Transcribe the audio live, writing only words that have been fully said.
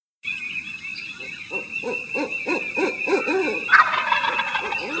Welcome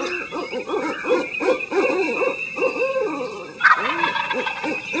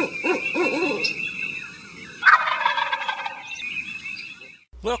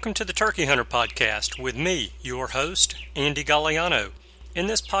to the Turkey Hunter Podcast with me, your host, Andy Galliano. In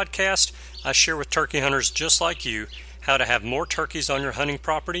this podcast, I share with turkey hunters just like you how to have more turkeys on your hunting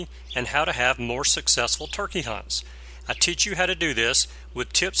property and how to have more successful turkey hunts. I teach you how to do this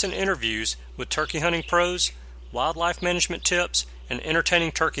with tips and interviews with turkey hunting pros, wildlife management tips, and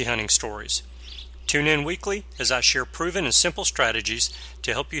entertaining turkey hunting stories. Tune in weekly as I share proven and simple strategies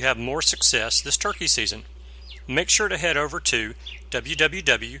to help you have more success this turkey season. Make sure to head over to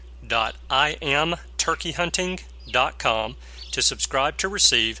www.iamturkeyhunting.com to subscribe to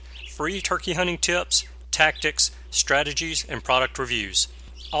receive free turkey hunting tips, tactics, strategies, and product reviews.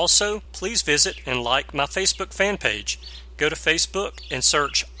 Also, please visit and like my Facebook fan page. Go to Facebook and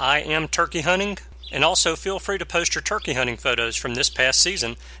search I Am Turkey Hunting, and also feel free to post your turkey hunting photos from this past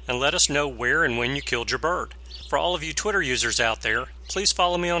season and let us know where and when you killed your bird. For all of you Twitter users out there, please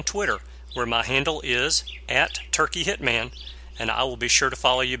follow me on Twitter, where my handle is @TurkeyHitman, and I will be sure to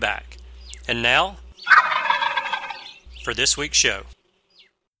follow you back. And now, for this week's show.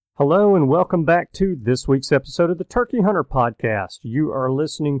 Hello and welcome back to this week's episode of the Turkey Hunter Podcast. You are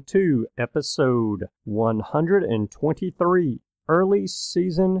listening to episode 123, Early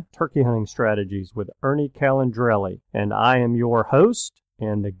Season Turkey Hunting Strategies with Ernie Calandrelli. And I am your host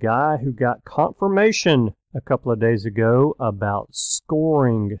and the guy who got confirmation a couple of days ago about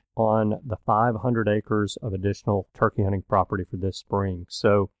scoring on the 500 acres of additional turkey hunting property for this spring.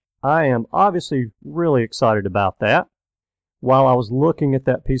 So I am obviously really excited about that. While I was looking at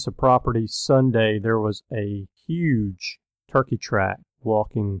that piece of property Sunday, there was a huge turkey track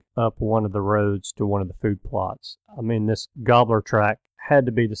walking up one of the roads to one of the food plots. I mean, this gobbler track had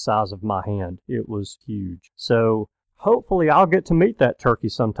to be the size of my hand. It was huge. So hopefully I'll get to meet that turkey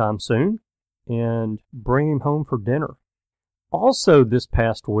sometime soon and bring him home for dinner. Also this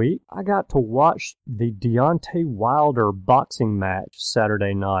past week, I got to watch the Deontay Wilder boxing match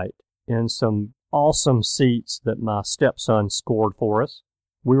Saturday night in some awesome seats that my stepson scored for us.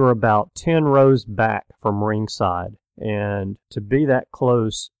 We were about 10 rows back from ringside, and to be that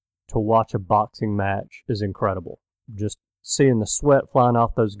close to watch a boxing match is incredible. Just seeing the sweat flying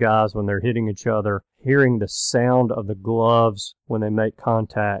off those guys when they're hitting each other, hearing the sound of the gloves when they make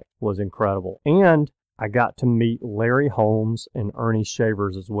contact was incredible. And I got to meet Larry Holmes and Ernie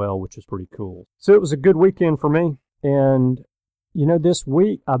Shavers as well, which is pretty cool. So it was a good weekend for me. And, you know, this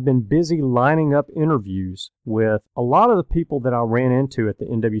week I've been busy lining up interviews with a lot of the people that I ran into at the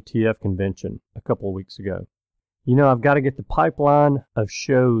NWTF convention a couple of weeks ago. You know, I've got to get the pipeline of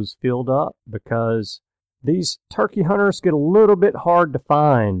shows filled up because these turkey hunters get a little bit hard to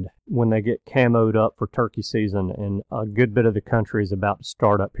find when they get camoed up for turkey season, and a good bit of the country is about to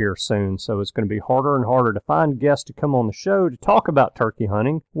start up here soon, so it's going to be harder and harder to find guests to come on the show to talk about turkey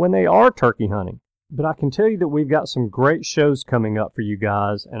hunting when they are turkey hunting. But I can tell you that we've got some great shows coming up for you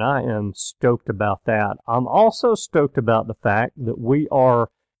guys, and I am stoked about that. I'm also stoked about the fact that we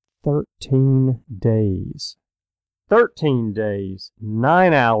are 13 days,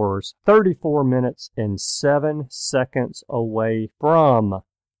 9 hours, 34 minutes, and 7 seconds away from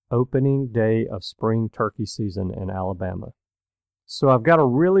opening day of spring turkey season in Alabama. So I've got a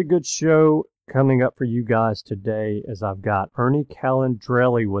really good show coming up for you guys today, as I've got Ernie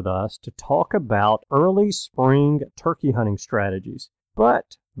Calandrelli with us to talk about early spring turkey hunting strategies.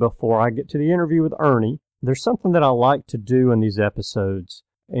 But before I get to the interview with Ernie, there's something that I like to do in these episodes,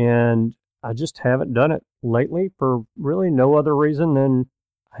 and I just haven't done it lately for really no other reason than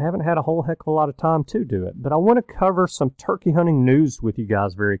I haven't had a whole heck of a lot of time to do it. But I want to cover some turkey hunting news with you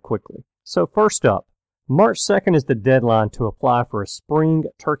guys very quickly. So first up, March 2nd is the deadline to apply for a spring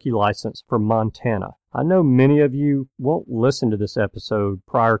turkey license for Montana. I know many of you won't listen to this episode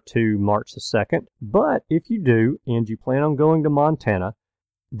prior to March the 2nd, but if you do and you plan on going to Montana,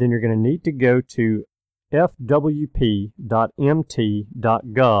 then you're going to need to go to fwp.mt.gov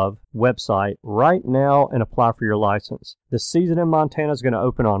website right now and apply for your license. The season in Montana is going to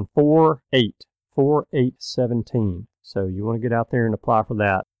open on 4/8/17. So you want to get out there and apply for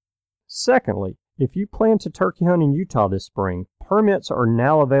that. Secondly, if you plan to turkey hunt in Utah this spring, permits are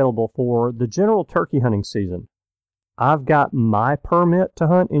now available for the general turkey hunting season. I've got my permit to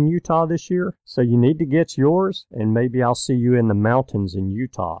hunt in Utah this year, so you need to get yours, and maybe I'll see you in the mountains in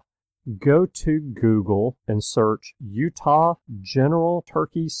Utah. Go to Google and search Utah General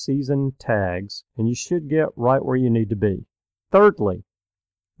Turkey Season tags, and you should get right where you need to be. Thirdly,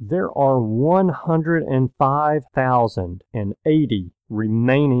 there are 105,080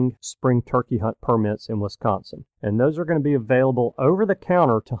 remaining spring turkey hunt permits in Wisconsin. And those are going to be available over the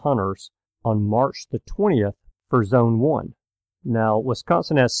counter to hunters on March the 20th for Zone 1. Now,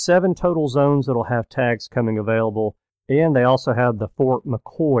 Wisconsin has 7 total zones that will have tags coming available, and they also have the Fort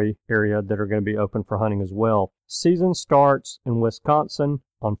McCoy area that are going to be open for hunting as well. Season starts in Wisconsin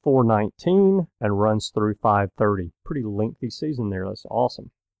on 4/19 and runs through 5/30. Pretty lengthy season there. That's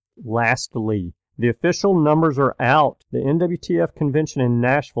awesome. Lastly, the official numbers are out. The NWTF convention in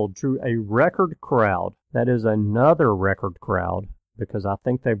Nashville drew a record crowd. That is another record crowd because I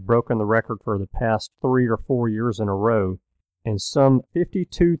think they've broken the record for the past 3 or 4 years in a row. And some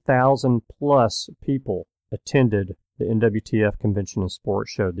 52,000 plus people attended the NWTF Convention and Sports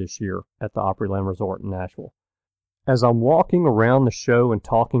Show this year at the Opryland Resort in Nashville. As I'm walking around the show and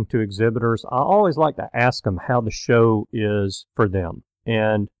talking to exhibitors, I always like to ask them how the show is for them.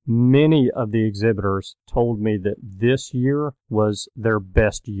 And many of the exhibitors told me that this year was their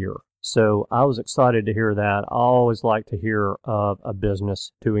best year. So I was excited to hear that. I always like to hear of a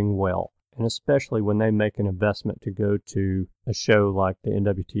business doing well, and especially when they make an investment to go to a show like the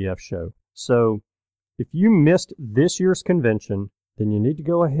NWTF show. So if you missed this year's convention, then you need to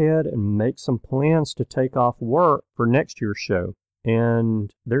go ahead and make some plans to take off work for next year's show.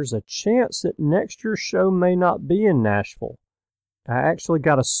 And there's a chance that next year's show may not be in Nashville. I actually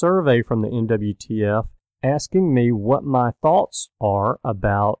got a survey from the NWTF asking me what my thoughts are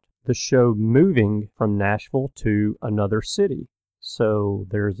about the show moving from Nashville to another city. So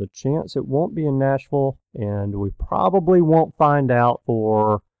there's a chance it won't be in Nashville, and we probably won't find out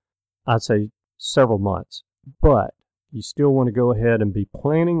for, I'd say, several months. But you still want to go ahead and be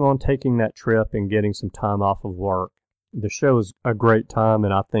planning on taking that trip and getting some time off of work. The show is a great time,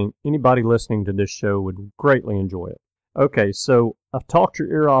 and I think anybody listening to this show would greatly enjoy it. Okay, so I've talked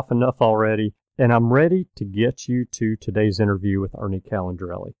your ear off enough already, and I'm ready to get you to today's interview with Ernie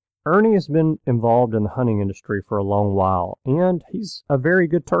Calandrelli. Ernie has been involved in the hunting industry for a long while, and he's a very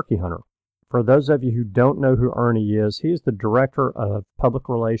good turkey hunter. For those of you who don't know who Ernie is, he is the Director of Public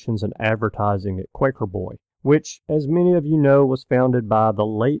Relations and Advertising at Quaker Boy, which, as many of you know, was founded by the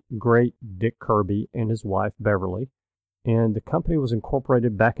late, great Dick Kirby and his wife, Beverly. And the company was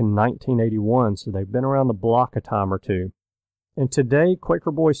incorporated back in 1981, so they've been around the block a time or two. And today, Quaker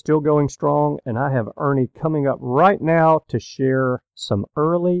Boy is still going strong, and I have Ernie coming up right now to share some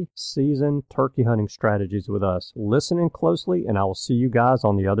early season turkey hunting strategies with us. Listen in closely, and I will see you guys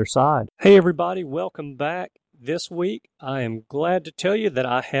on the other side. Hey, everybody, welcome back. This week, I am glad to tell you that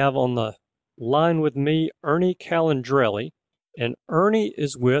I have on the line with me Ernie Calandrelli, and Ernie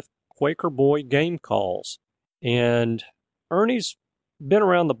is with Quaker Boy Game Calls. And Ernie's been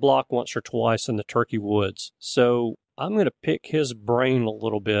around the block once or twice in the turkey woods, so I'm going to pick his brain a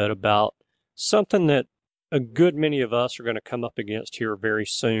little bit about something that a good many of us are going to come up against here very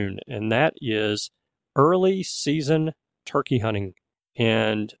soon, and that is early season turkey hunting.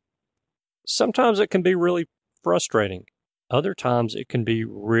 And sometimes it can be really frustrating. Other times it can be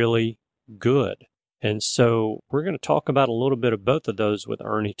really good. And so we're going to talk about a little bit of both of those with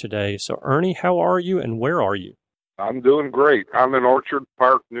Ernie today. So Ernie, how are you and where are you? I'm doing great. I'm in Orchard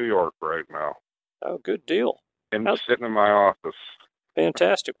Park, New York right now. Oh, good deal. And sitting in my office.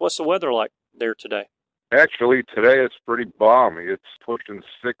 Fantastic. What's the weather like there today? Actually, today it's pretty balmy. It's pushing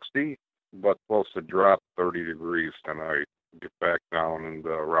 60, but supposed to drop 30 degrees tonight. Get back down into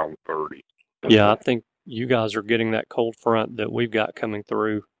around 30. Yeah, I think you guys are getting that cold front that we've got coming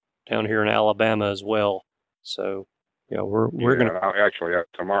through down here in Alabama as well. So, yeah, we're going to... Actually,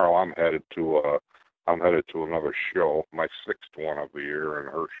 tomorrow I'm headed to another show, my 6th one of the year in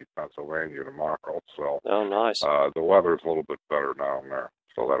Hershey, Pennsylvania tomorrow. So, oh, nice. The weather's a little bit better down there,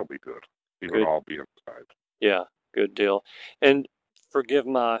 so that'll be good. Even I'll be inside. Yeah, good deal. And forgive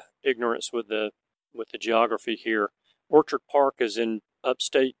my ignorance with the geography here. Orchard Park is in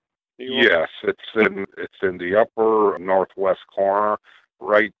upstate New York? Yes, it's in the upper northwest corner.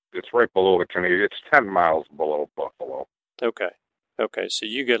 It's right below the Canadian. It's 10 miles below Buffalo. Okay. So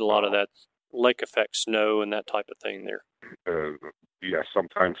you get a lot of that lake effect snow and that type of thing there. Yeah,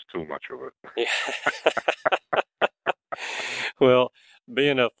 sometimes too much of it. Yeah. Well,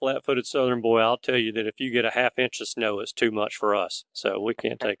 being a flat-footed southern boy, I'll tell you that if you get a half inch of snow, it's too much for us. So we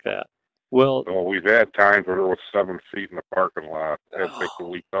can't take that. Well, we've had times where there was 7 feet in the parking lot. They had to take the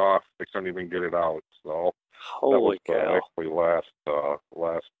week off. They couldn't even get it out. So holy cow! Actually, last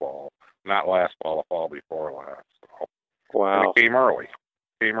fall, not last fall, the fall before last. So. Wow! And it came early.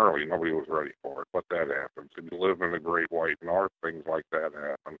 Nobody was ready for it, but that happens. If you live in the Great White North, things like that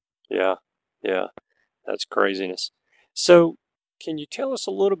happen. Yeah, that's craziness. So, can you tell us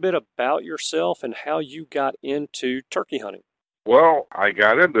a little bit about yourself and how you got into turkey hunting? Well, I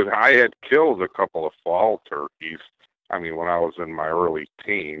got into it. I had killed a couple of fall turkeys. I mean, when I was in my early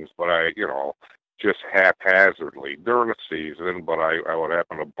teens, but just haphazardly during the season. But I would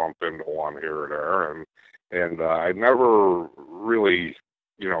happen to bump into one here or there, and I never really,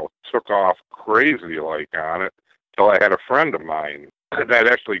 took off crazy like on it till I had a friend of mine that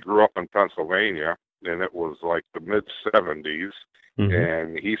actually grew up in Pennsylvania, and it was like the mid-'70s,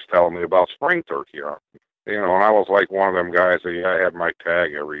 and he's telling me about spring turkey hunting. And I was like one of them guys that, yeah, I had my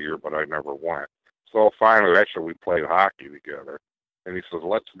tag every year, but I never went. So finally, actually, we played hockey together. And he says,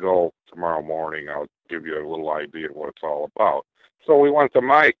 let's go tomorrow morning. I'll give you a little idea of what it's all about. So we went to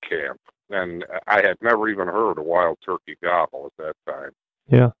my camp, and I had never even heard a wild turkey gobble at that time.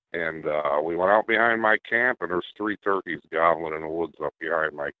 Yeah. And we went out behind my camp, and there's 3 turkeys gobbling in the woods up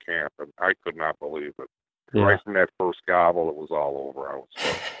behind my camp, and I could not believe it. Yeah. Right from that first gobble, it was all over. I was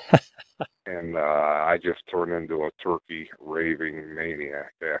hooked. And I just turned into a turkey raving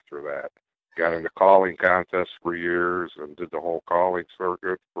maniac after that. Got into calling contests for years and did the whole calling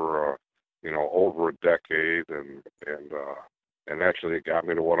circuit for over a decade, and actually it got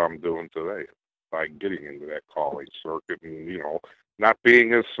me to what I'm doing today by getting into that calling circuit, and not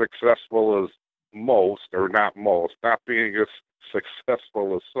being as successful as not being as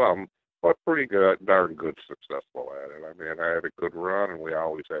successful as some, but pretty good, darn good successful at it. I mean, I had a good run, and we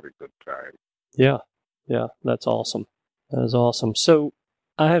always had a good time. Yeah, that's awesome. That is awesome. So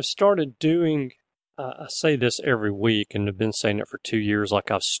I have started doing, I say this every week, and have been saying it for 2 years, like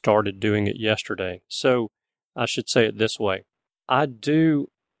I've started doing it yesterday. So I should say it this way. I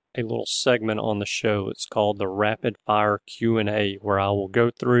do a little segment on the show. It's called the Rapid Fire Q&A, where I will go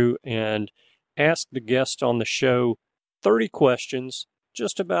through and ask the guest on the show 30 questions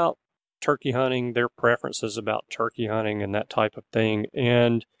just about turkey hunting, their preferences about turkey hunting and that type of thing.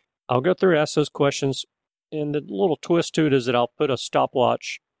 And I'll go through, ask those questions, and the little twist to it is that I'll put a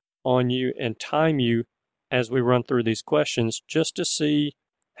stopwatch on you and time you as we run through these questions just to see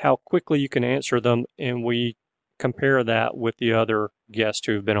how quickly you can answer them, and we compare that with the other guests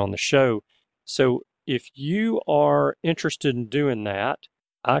who have been on the show. So if you are interested in doing that,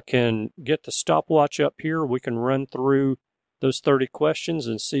 I can get the stopwatch up here. We can run through those 30 questions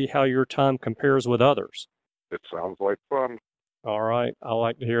and see how your time compares with others. It sounds like fun. All right. I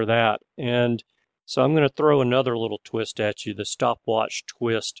like to hear that. And so I'm going to throw another little twist at you. The stopwatch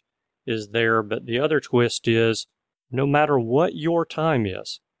twist is there, but the other twist is no matter what your time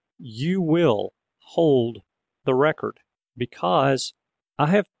is, you will hold the record, because I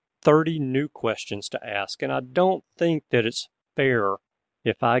have 30 new questions to ask, and I don't think that it's fair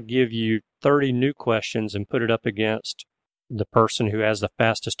if I give you 30 new questions and put it up against the person who has the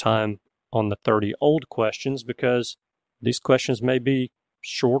fastest time on the 30 old questions, because these questions may be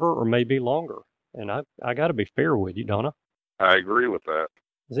shorter or may be longer. And I got to be fair with you, Donna. I agree with that.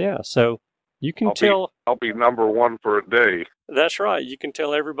 Yeah, so you can I'll be number one for a day. That's right. You can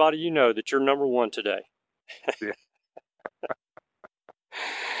tell everybody you know that you're number one today. Yeah.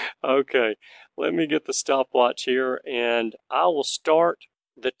 Okay, let me get the stopwatch here, and I will start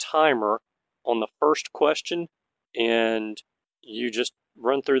the timer on the first question, and you just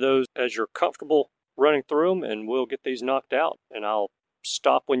run through those as you're comfortable running through them, and we'll get these knocked out, and I'll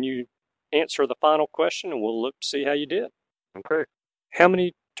stop when you answer the final question, and we'll look to see how you did. Okay. How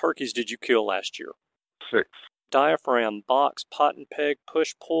many turkeys did you kill last year? 6. Diaphragm, box, pot and peg,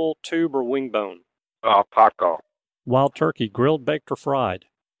 push, pull, tube, or wing bone? Pot call. Wild turkey, grilled, baked, or fried?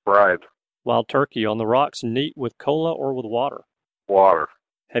 Fried. Wild turkey, on the rocks, neat, with cola or with water? Water.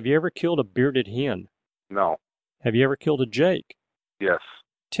 Have you ever killed a bearded hen? No. Have you ever killed a jake? Yes.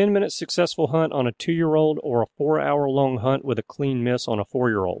 10-minute successful hunt on a 2-year-old or a 4-hour-long hunt with a clean miss on a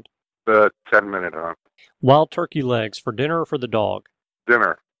 4-year-old? The 10-minute hunt. Wild turkey legs, for dinner or for the dog?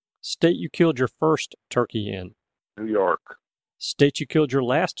 Dinner. State you killed your first turkey in? New York. State you killed your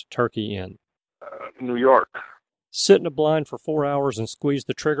last turkey in? New York. Sit in a blind for 4 hours and squeeze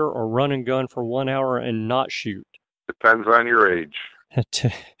the trigger, or run and gun for 1 hour and not shoot? Depends on your age. 2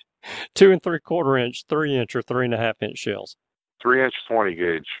 3/4 inch, 3 inch, or 3.5 inch shells? 3 inch 20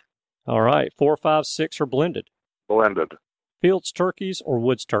 gauge. All right. 4, 5, 6, or blended? Blended. Fields turkeys or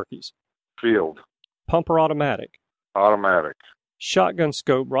woods turkeys? Field. Pump or automatic? Automatic. Shotgun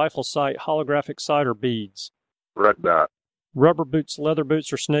scope, rifle sight, holographic sight, or beads? Red dot. Rubber boots, leather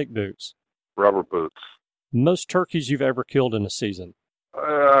boots, or snake boots? Rubber boots. Most turkeys you've ever killed in a season? 15.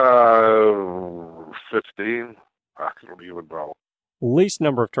 I don't even know. Least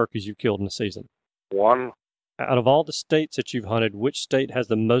number of turkeys you've killed in a season? 1. Out of all the states that you've hunted, which state has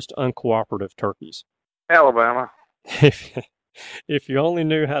the most uncooperative turkeys? Alabama. If you only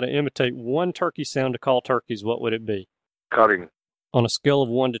knew how to imitate one turkey sound to call turkeys, what would it be? Cutting. On a scale of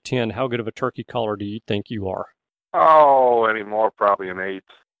 1 to 10, how good of a turkey caller do you think you are? Oh, anymore, probably an 8.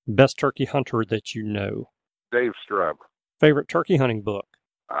 Best turkey hunter that you know? Dave Streb. Favorite turkey hunting book?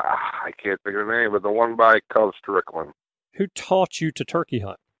 I can't think of the name, but the one by Cub Strickland. Who taught you to turkey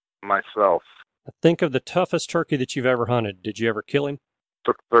hunt? Myself. Think of the toughest turkey that you've ever hunted. Did you ever kill him?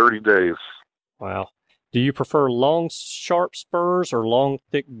 Took 30 days. Wow. Do you prefer long, sharp spurs or long,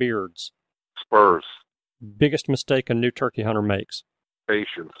 thick beards? Spurs. Biggest mistake a new turkey hunter makes?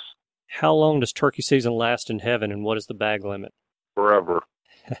 Patience. How long does turkey season last in heaven, and what is the bag limit? Forever.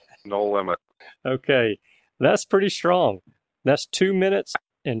 No limit. Okay, that's pretty strong. That's 2 minutes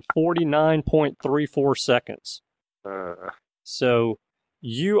and 49.34 seconds. So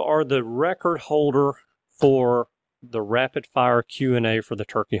you are the record holder for the rapid fire Q&A for the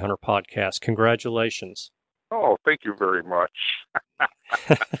Turkey Hunter podcast. Congratulations. Oh, thank you very much.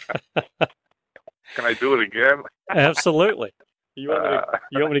 Can I do it again? Absolutely. You want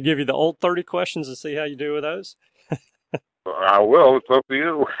me to give you the old 30 questions and see how you do with those? I will. It's up to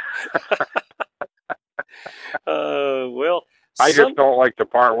you. Well, I just don't like the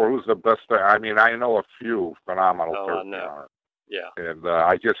part where who's the best. I mean, I know a few phenomenal turkey hunters. Yeah. And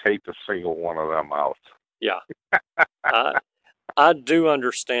I just hate to single one of them out. Yeah. I do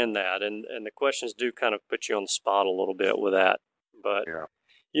understand that, and the questions do kind of put you on the spot a little bit with that. But,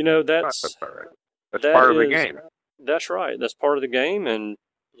 that's all right. That's part of the game. That's right. That's part of the game, and,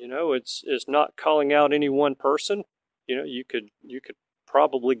 it's not calling out any one person. You could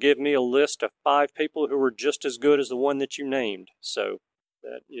probably give me a list of 5 people who were just as good as the one that you named. So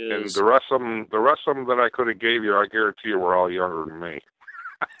that is. And the rest of them that I could have gave you, I guarantee you, were all younger than me.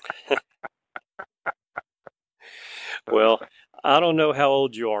 Well, I don't know how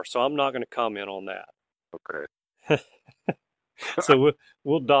old you are, so I'm not going to comment on that. Okay. So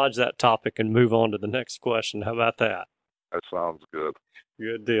we'll dodge that topic and move on to the next question. How about that? That sounds good.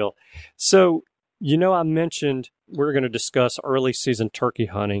 Good deal. So, I mentioned we're going to discuss early season turkey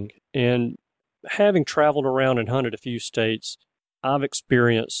hunting, and having traveled around and hunted a few states, I've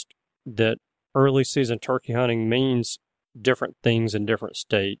experienced that early season turkey hunting means different things in different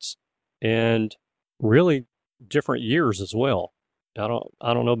states, and really different years as well. I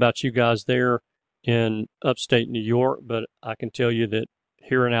don't know about you guys there in upstate New York, but I can tell you that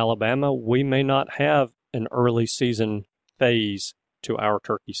here in Alabama, we may not have an early season phase to our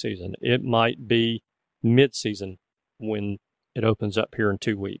turkey season. It might be mid-season when it opens up here in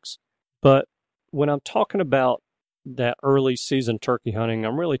 2 weeks. But when I'm talking about that early season turkey hunting,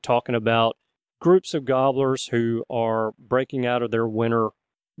 I'm really talking about groups of gobblers who are breaking out of their winter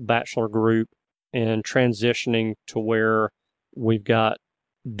bachelor group and transitioning to where we've got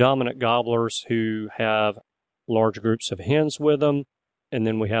dominant gobblers who have large groups of hens with them, and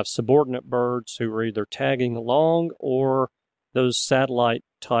then we have subordinate birds who are either tagging along or those satellite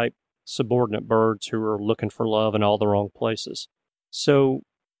type subordinate birds who are looking for love in all the wrong places. So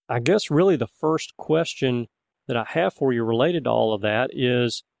I guess really the first question that I have for you related to all of that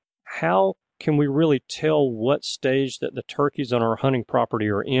is, how can we really tell what stage that the turkeys on our hunting property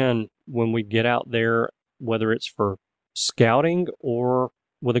are in when we get out there, whether it's for scouting or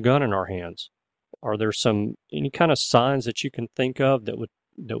with a gun in our hands? Are there any kind of signs that you can think of that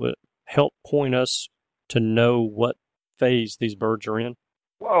would help point us to know what phase these birds are in?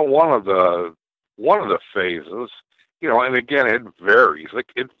 Well, one of the phases, and again, it varies.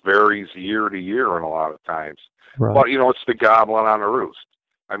 It varies year to year in a lot of times. Right. But, it's the gobbling on the roost.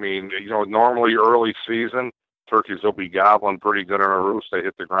 I mean, normally early season, turkeys will be gobbling pretty good on a roost. They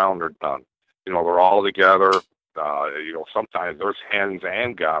hit the ground, they're done. They're all together. Sometimes there's hens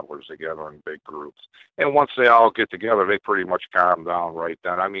and gobblers together in big groups. And once they all get together, they pretty much calm down right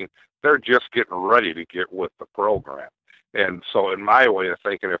then. I mean, they're just getting ready to get with the program. And so in my way of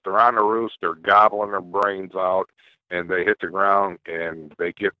thinking, if they're on the roost, they're gobbling their brains out, and they hit the ground, and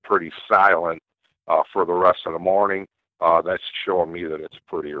they get pretty silent for the rest of the morning, that's showing me that it's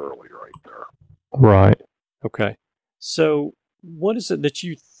pretty early right there. Right. Okay. So what is it that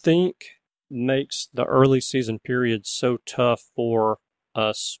you think makes the early season period so tough for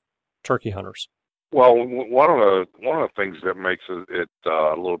us turkey hunters? Well, one of the things that makes it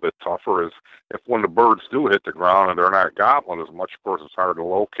a little bit tougher is if when the birds do hit the ground and they're not gobbling as much, of course, it's hard to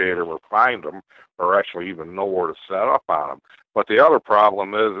locate them or find them or actually even know where to set up on them. But the other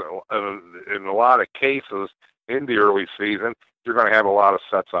problem is, in a lot of cases in the early season, you're going to have a lot of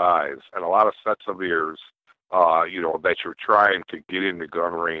sets of eyes and a lot of sets of ears, that you're trying to get into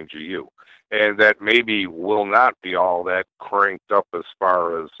gun range of you. And that maybe will not be all that cranked up as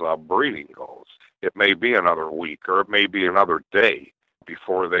far as breeding goes. It may be another week or it may be another day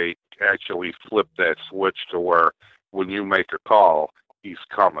before they actually flip that switch to where, when you make a call, he's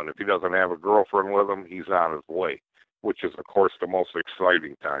coming. If he doesn't have a girlfriend with him, he's on his way, which is, of course, the most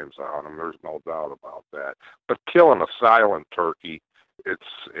exciting times on him. There's no doubt about that. But killing a silent turkey, it's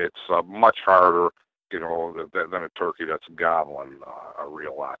much harder, than a turkey that's gobbling a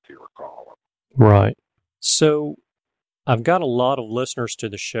real lot to your calling. Right. So I've got a lot of listeners to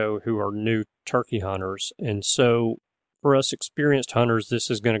the show who are new turkey hunters, and so for us experienced hunters, this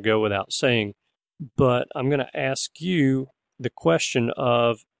is going to go without saying, but I'm going to ask you the question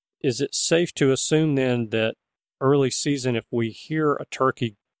of, is it safe to assume then that early season, if we hear a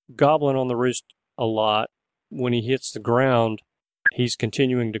turkey gobbling on the roost a lot, when he hits the ground, he's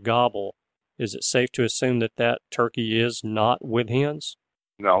continuing to gobble? Is it safe to assume that that turkey is not with hens?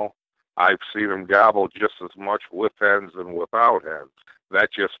 No, I've seen them gobble just as much with hens and without hens. That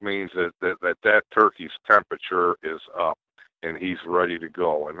just means that turkey's temperature is up and he's ready to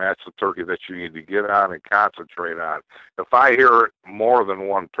go. And that's the turkey that you need to get on and concentrate on. If I hear more than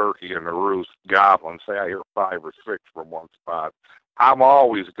one turkey in the roost gobbling, say I hear 5 or 6 from one spot,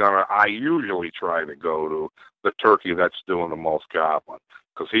 I usually try to go to the turkey that's doing the most gobbling,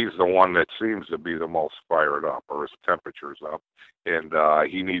 because he's the one that seems to be the most fired up, or his temperature's up, and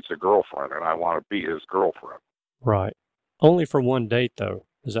he needs a girlfriend, and I want to be his girlfriend. Right. Only for one date, though.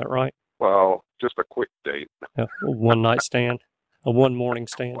 Is that right? Well, just a quick date. A one night stand? A one morning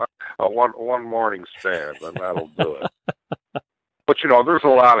stand? A one morning stand, and that'll do it. But, there's a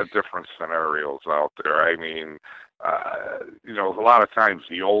lot of different scenarios out there. I mean, a lot of times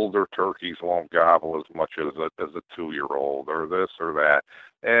the older turkeys won't gobble as much as a 2-year-old or this or that.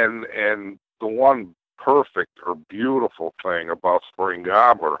 And the one perfect or beautiful thing about spring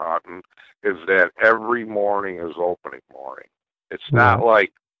gobbler hunting is that every morning is opening morning. It's not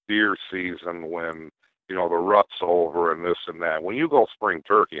like deer season when, the rut's over and this and that. When you go spring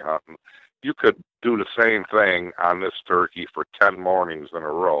turkey hunting, you could do the same thing on this turkey for 10 mornings in a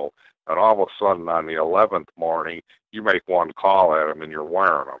row, and all of a sudden on the 11th morning, you make one call at him and you're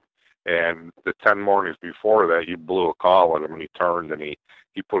wearing him. And the 10 mornings before that, you blew a call at him and he turned and he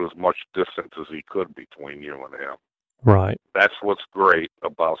put as much distance as he could between you and him. Right. That's what's great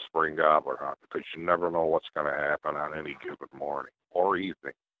about spring gobbler hunting, because you never know what's going to happen on any given morning or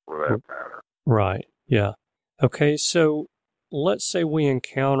evening, for that matter. Right. Yeah. Okay, so let's say we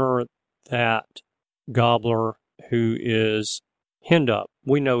encounter that gobbler who is henned up.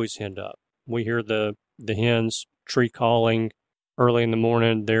 We know he's henned up. We hear the hens tree calling early in the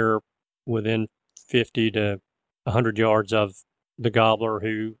morning. They're within 50 to 100 yards of the gobbler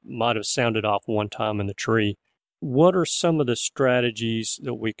who might have sounded off one time in the tree. What are some of the strategies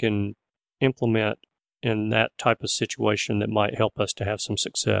that we can implement in that type of situation that might help us to have some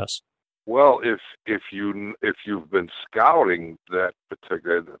success? Well, if you've been scouting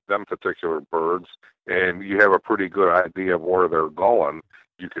them particular birds, and you have a pretty good idea of where they're going,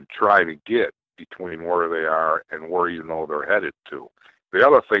 you could try to get between where they are and where they're headed to. The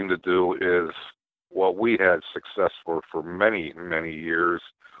other thing to do is what we had success for many, many years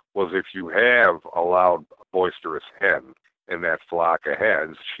was, if you have a loud, boisterous hen in that flock of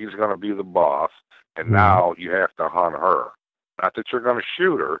hens, she's going to be the boss, and now you have to hunt her. Not that you're going to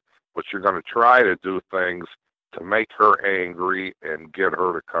shoot her, but you're going to try to do things to make her angry and get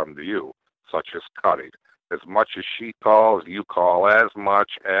her to come to you, such as cutting. As much as she calls, you call as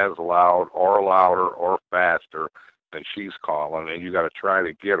much, as loud, or louder, or faster than she's calling, and you got to try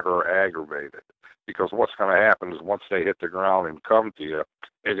to get her aggravated. Because what's going to happen is, once they hit the ground and come to you,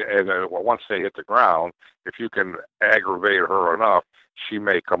 once they hit the ground, if you can aggravate her enough, she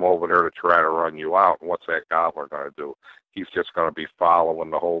may come over there to try to run you out. And what's that gobbler going to do? He's just going to be following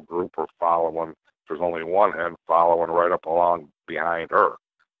the whole group, or following, if there's only one hen, following right up along behind her,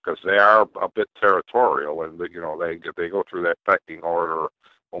 because they are a bit territorial, and they go through that pecking order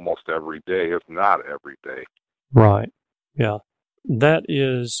almost every day, if not every day. Right. Yeah. That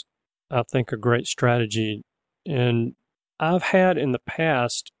is, I think, a great strategy. And I've had in the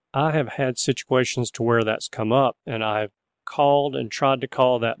past, I have had situations to where that's come up, and I've called and tried to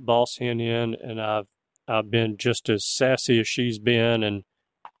call that boss hen in, and I've been just as sassy as she's been, and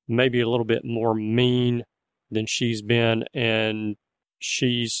maybe a little bit more mean than she's been, and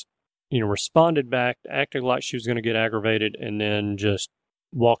she's, responded back, acting like she was going to get aggravated, and then just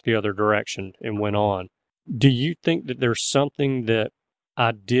walked the other direction and went on. Do you think that there's something that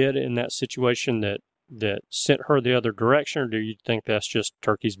I did in that situation that sent her the other direction, or do you think that's just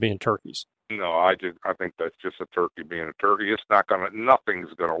turkeys being turkeys? No, I think that's just a turkey being a turkey.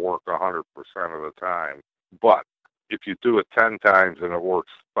 Nothing's gonna work 100% of the time. But if you do it 10 times and it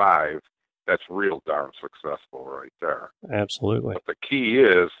works 5, that's real darn successful right there. Absolutely. But the key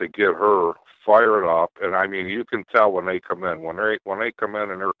is to get her fired up, and I mean, you can tell when they come in. When they come in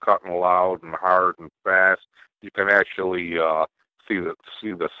and they're cutting loud and hard and fast, you can actually see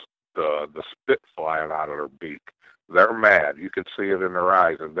the spit flying out of their beak. They're mad. You can see it in their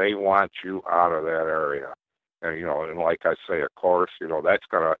eyes, and they want you out of that area. And and like I say, of course, that's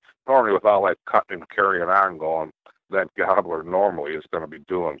gonna normally with all that cutting and carrying on going, that gobbler normally is going to be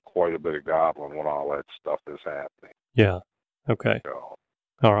doing quite a bit of gobbling when all that stuff is happening. Yeah. Okay. So,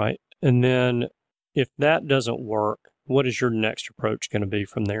 all right. And then if that doesn't work, what is your next approach going to be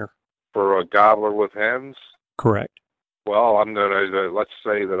from there? For a gobbler with hens? Correct. Well, I'm going to, let's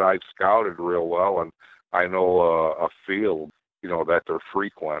say that I've scouted real well and I know a field, that they're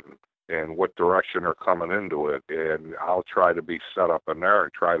frequenting and what direction they're coming into it. And I'll try to be set up in there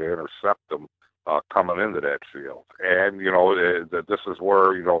and try to intercept them coming into that field. And, this is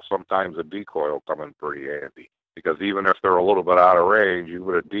where, sometimes a decoy will come in pretty handy. Because even if they're a little bit out of range, you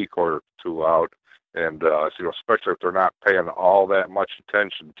put a decoy or two out, and especially if they're not paying all that much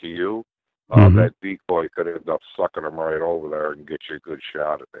attention to you, that decoy could end up sucking them right over there and get you a good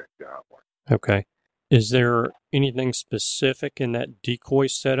shot at that gobbler. Okay. Is there anything specific in that decoy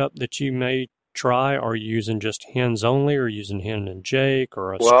setup that you may try? Are you using just hens only, or using hen and Jake,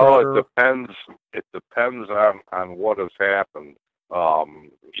 or a strutter? Well, it depends on what has happened.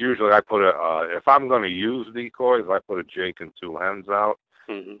 Usually I put if I'm going to use decoys, I put a Jake and 2 hens out.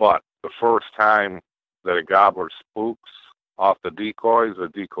 Mm-hmm. But the first time that a gobbler spooks off the decoys,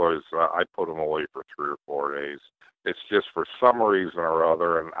 I put them away for 3 or 4 days. It's just for some reason or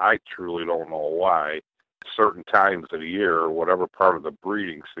other, and I truly don't know why, certain times of the year, whatever part of the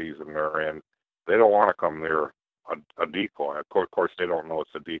breeding season they're in, they don't want to come near a decoy. Of course, they don't know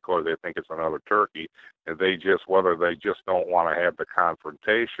it's a decoy. They think it's another turkey, and whether they just don't want to have the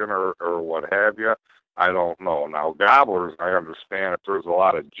confrontation or what have you, I don't know. Now, gobblers, I understand if there's a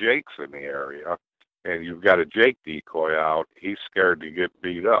lot of Jakes in the area, and you've got a Jake decoy out, he's scared to get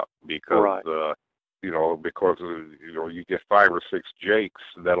beat up because, right. Because you get 5 or 6 Jakes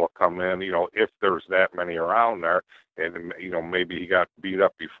that'll come in, if there's that many around there, and maybe he got beat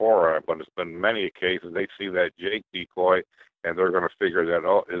up before, but it's been many cases they see that Jake decoy and they're going to figure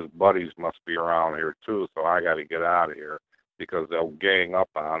that his buddies must be around here too, so I got to get out of here, because they'll gang up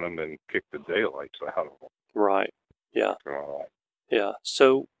on him and kick the daylights out of him. Right. Yeah. Yeah.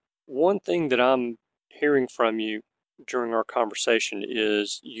 So one thing that I'm hearing from you during our conversation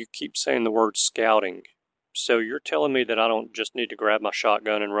is you keep saying the word scouting. So you're telling me that I don't just need to grab my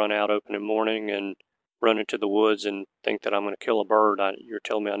shotgun and run out opening morning and run into the woods and think that I'm going to kill a bird. You're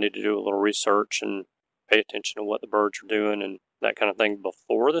telling me I need to do a little research and pay attention to what the birds are doing and that kind of thing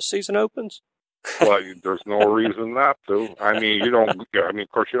before the season opens? Well, there's no reason not to. I mean, of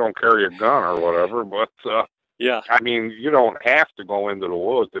course, you don't carry a gun or whatever, but yeah. I mean, you don't have to go into the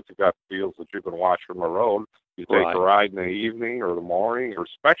woods if you got fields that you can watch from the road. You take a ride in the evening or the morning, or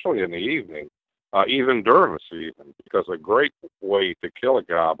especially in the evening, even during the season, because a great way to kill a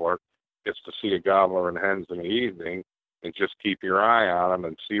gobbler is to see a gobbler and hens in the evening and just keep your eye on them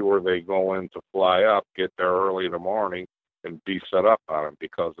and see where they go in to fly up, get there early in the morning, and be set up on them,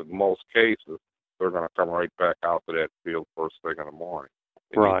 because in most cases, they're going to come right back out to that field first thing in the morning.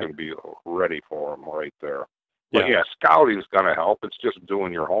 And you can be ready for them right there. But yeah, scouting is going to help. It's just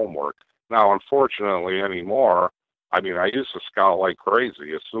doing your homework. Now, unfortunately, anymore, I mean, I used to scout like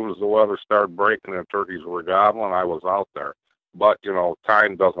crazy. As soon as the weather started breaking and turkeys were gobbling, I was out there. But,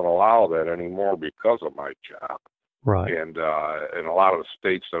 time doesn't allow that anymore because of my job. Right. And in a lot of the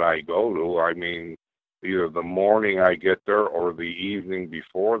states that I go to, I mean, either the morning I get there or the evening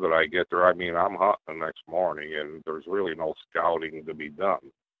before that I get there, I mean, I'm hunting the next morning, and there's really no scouting to be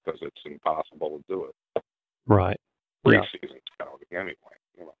done because it's impossible to do it. Right. Pre-season scouting, anyway.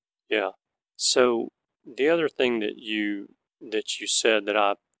 Yeah. So the other thing that you said that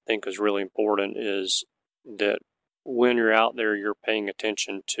I think is really important is that when you're out there, you're paying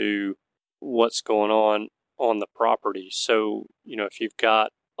attention to what's going on the property. So, if you've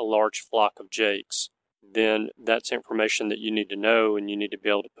got a large flock of Jakes, then that's information that you need to know, and you need to be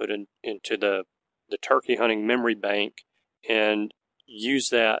able to put into the turkey hunting memory bank and use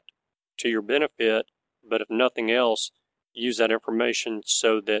that to your benefit. But if nothing else, use that information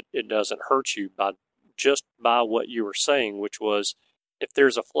so that it doesn't hurt you by what you were saying, which was if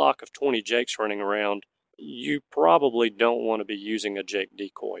there's a flock of 20 Jakes running around, you probably don't want to be using a Jake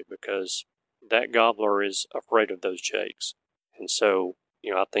decoy because that gobbler is afraid of those Jakes. And so,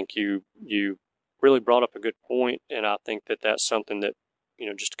 I think you really brought up a good point, and I think that that's something that,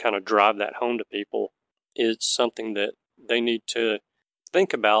 just to kind of drive that home to people, is something that they need to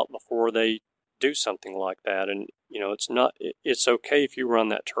think about before they do something like that. And, it's okay if you run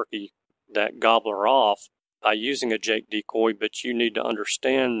that turkey, that gobbler off by using a Jake decoy, but you need to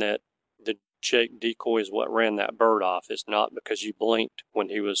understand that the Jake decoy is what ran that bird off. It's not because you blinked when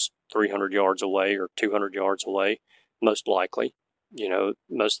he was 300 yards away or 200 yards away, most likely.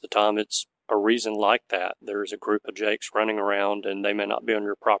 Most of the time it's a reason like that. There's a group of Jakes running around, and they may not be on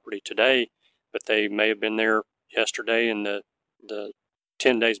your property today, but they may have been there yesterday and the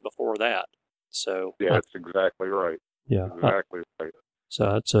 10 days before that. So yeah, that's exactly right. Yeah, exactly right.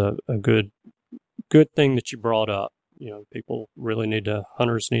 So that's a good thing that you brought up.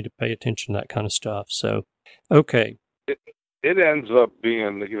 Hunters need to pay attention to that kind of stuff. So, okay. It ends up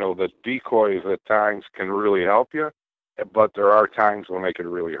being, the decoys at times can really help you, but there are times when they can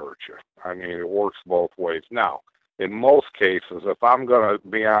really hurt you. I mean, it works both ways. Now, in most cases, if I'm going to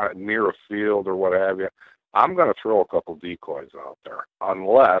be out near a field or what have you, I'm going to throw a couple decoys out there,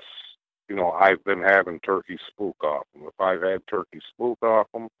 unless, I've been having turkeys spook off them. If I've had turkeys spook off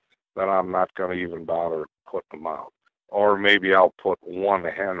them, then I'm not going to even bother putting them out. Or maybe I'll put one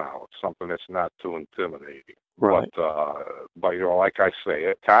hen out, something that's not too intimidating. Right. But like I say,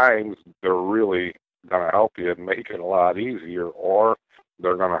 at times they're really going to help you and make it a lot easier, or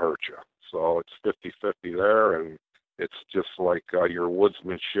they're going to hurt you. So it's 50-50 there, and it's just like your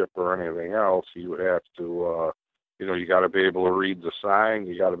woodsmanship or anything else. You have to, you got to be able to read the sign.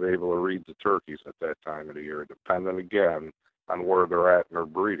 You got to be able to read the turkeys at that time of the year, depending, again, on where they're at in their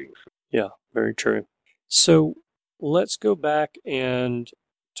breeding. Yeah, very true. So let's go back and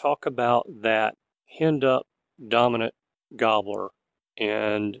talk about that henned-up dominant gobbler,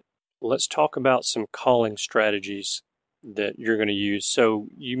 and let's talk about some calling strategies that you're going to use. So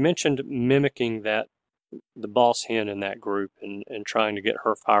you mentioned mimicking the boss hen in that group and trying to get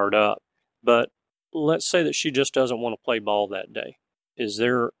her fired up, but let's say that she just doesn't want to play ball that day. Is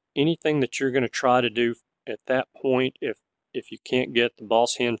there anything that you're going to try to do at that point if you can't get the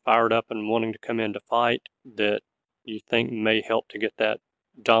boss hen fired up and wanting to come in to fight, that you think may help to get that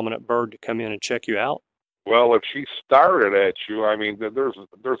dominant bird to come in and check you out? Well, if she started at you, I mean, there's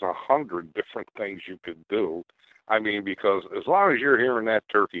 100 different things you could do. I mean, because as long as you're hearing that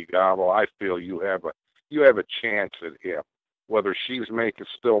turkey gobble, I feel you have a chance at him. Whether she's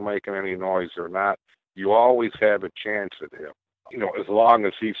still making any noise or not, you always have a chance at him. As long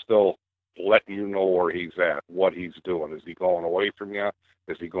as he's still letting you know where he's at, what he's doing. Is he going away from you?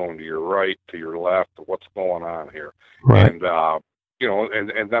 Is he going to your right, to your left? What's going on here? Right. And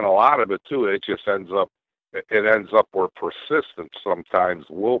and then a lot of it too, it just ends up where persistence sometimes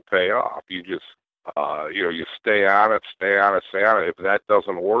will pay off. You just you stay on it. If that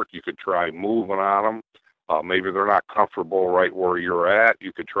doesn't work, you could try moving on them. Maybe they're not comfortable right where you're at.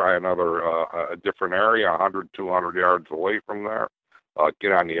 You could try a different area, 100, 200 yards away from there.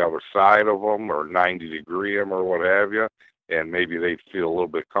 Get on the other side of them or 90-degree them or what have you, and maybe they'd feel a little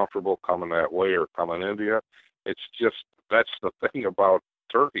bit comfortable coming that way or coming into you. It's just, that's the thing about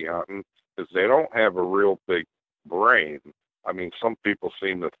turkey hunting, is they don't have a real big brain. I mean, some people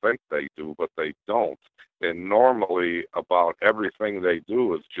seem to think they do, but they don't. And normally about everything they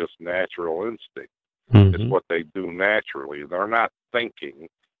do is just natural instinct. Mm-hmm. It's what they do naturally. They're not thinking.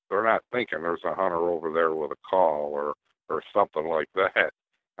 There's a hunter over there with a call or something like that.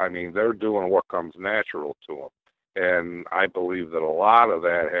 I mean, they're doing what comes natural to them. And I believe that a lot of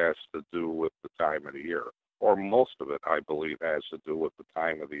that has to do with the time of the year, or most of it, I believe, has to do with the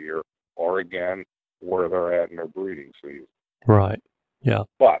time of the year, or again, where they're at in their breeding season. Right. Yeah.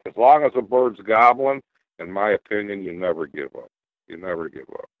 But as long as a bird's gobbling, in my opinion, you never give up. You never give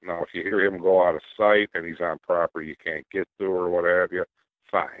up. Now, if you hear him go out of sight and he's on property you can't get to or what have you,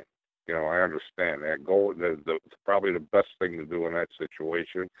 fine. I understand that. Probably the best thing to do in that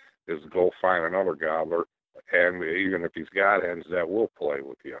situation is go find another gobbler, and even if he's got hens, that will play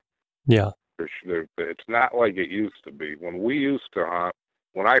with you. Yeah. It's not like it used to be. When we used to hunt,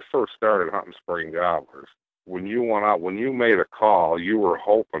 when I first started hunting spring gobblers, when you went out, when you made a call, you were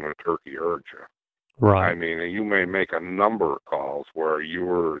hoping a turkey heard you. Right. I mean, you may make a number of calls where you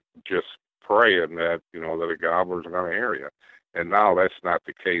were just praying that, that a gobbler's going to hear you. And now that's not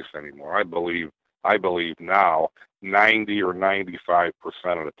the case anymore. I believe now 90 or 95%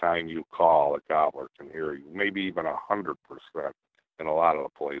 of the time you call, a gobbler can hear you. Maybe even 100% in a lot of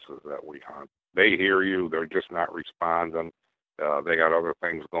the places that we hunt. They hear you. They're just not responding. They got other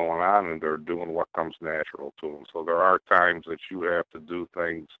things going on, and they're doing what comes natural to them. So there are times that you have to do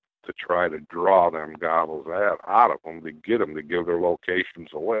things to try to draw them gobbles out of them to get them to give their locations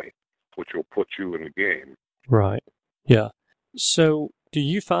away, which will put you in the game. Right. Yeah. So do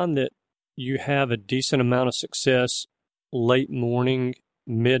you find that you have a decent amount of success late morning,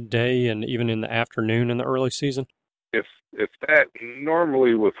 midday, and even in the afternoon in the early season? If that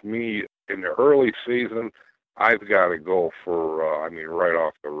normally with me in the early season, I've got to go for right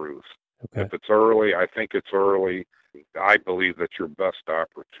off the roost. Okay. If it's early, I think it's early. I believe that your best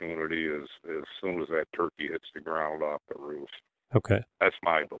opportunity is as soon as that turkey hits the ground off the roost. Okay. That's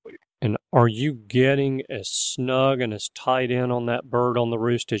my belief. And are you getting as snug and as tight in on that bird on the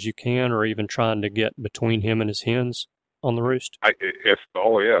roost as you can, or even trying to get between him and his hens on the roost? If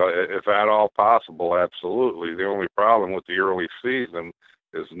at all possible, absolutely. The only problem with the early season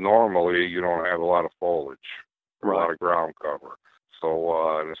is normally you don't have a lot of foliage, a lot of ground cover.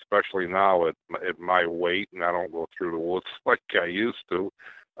 So, and especially now at my weight, and I don't go through the woods like I used to.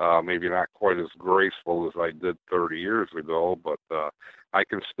 Maybe not quite as graceful as I did 30 years ago, but I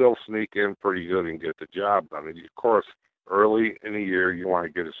can still sneak in pretty good and get the job done. And of course, early in the year, you want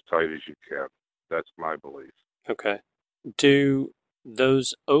to get as tight as you can. That's my belief. Okay. Do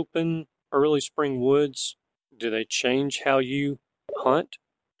those open early spring woods, do they change how you hunt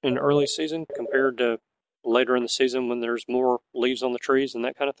in early season compared to later in the season when there's more leaves on the trees and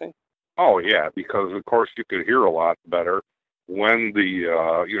that kind of thing? Oh yeah, because of course you could hear a lot better when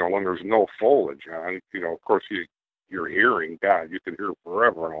when there's no foliage on. Of course you're hearing, God, you can hear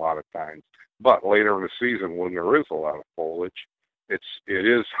forever and a lot of times. But later in the season when there is a lot of foliage, it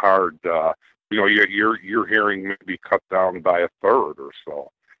is hard. You're hearing maybe cut down by a third or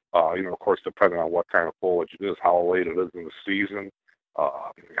so. Of course, depending on what kind of foliage it is, how late it is in the season,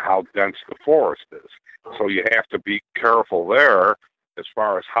 how dense the forest is. So you have to be careful there as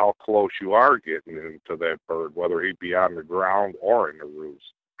far as how close you are getting into that bird, whether he be on the ground or in the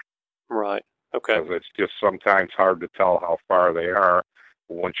roost. Right. Okay. Because it's just sometimes hard to tell how far they are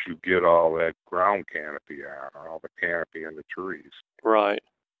once you get all that ground canopy on, or all the canopy in the trees. Right.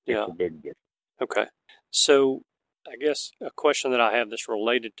 Yeah. It's a big difference. Okay. So I guess a question that I have that's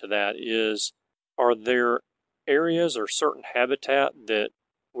related to that is, are there areas or certain habitat that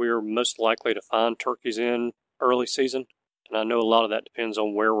we're most likely to find turkeys in early season? And I know a lot of that depends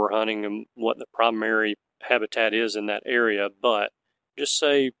on where we're hunting and what the primary habitat is in that area, but just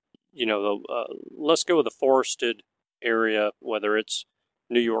say, let's go with a forested area, whether it's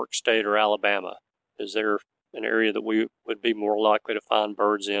New York State or Alabama. Is there an area that we would be more likely to find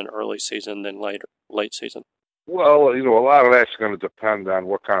birds in early season than late season? Well, a lot of that's going to depend on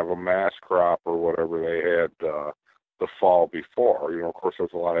what kind of a mass crop or whatever they had the fall before. Of course, there's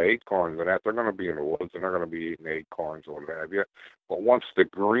a lot of acorns in that. They're going to be in the woods, and they're going to be eating acorns or what have you. But once the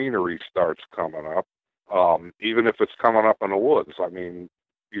greenery starts coming up, even if it's coming up in the woods, they're going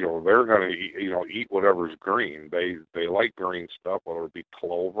to eat whatever's green. They like green stuff, whether it be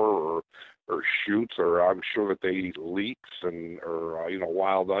clover or shoots, or I'm sure that they eat leeks or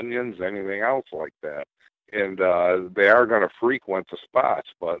wild onions, anything else like that. And they are going to frequent the spots.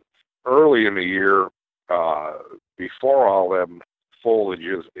 But early in the year, before all them foliage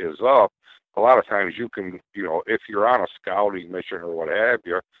is up, a lot of times you can, if you're on a scouting mission or what have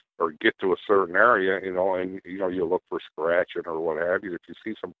you, or get to a certain area, and you look for scratching or what have you. If you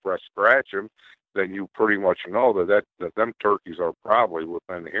see some fresh scratching, then you pretty much know that them turkeys are probably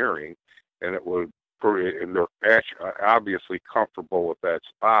within hearing, and and they're obviously comfortable with that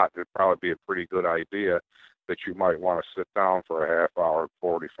spot. It'd probably be a pretty good idea that you might want to sit down for a half hour,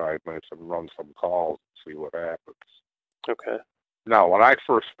 45 minutes, and run some calls and see what happens. Okay. Now, when I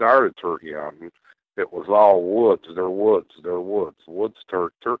first started turkey hunting, it was all woods. They're woods.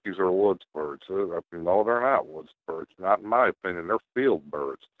 Turkeys are woods birds. No, they're not woods birds. Not in my opinion. They're field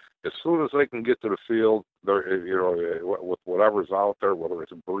birds. As soon as they can get to the field, they're with whatever's out there, whether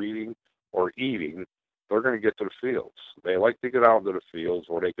it's breeding or eating, they're going to get to the fields. They like to get out into the fields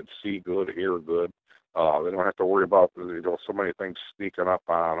where they can see good, hear good. They don't have to worry about so many things sneaking up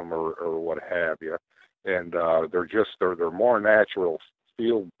on them or what have you. And they're more natural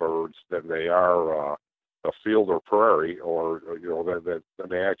field birds than they are a field or prairie, or than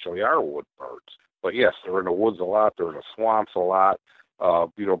they actually are wood birds. But yes, they're in the woods a lot. They're in the swamps a lot.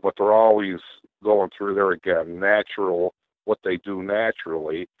 But they're always going through there again, natural, what they do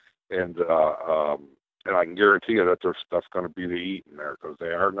naturally, and I can guarantee you that there's stuff going to be to eat in there because they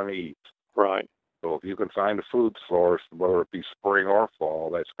are going to eat. Right. So if you can find a food source, whether it be spring or fall,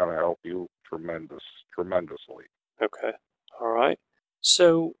 that's going to help you tremendously. Okay. All right.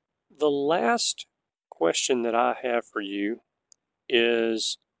 So the last question that I have for you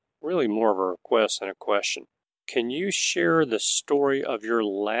is really more of a request than a question. Can you share the story of your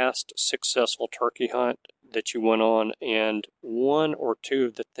last successful turkey hunt that you went on, and one or two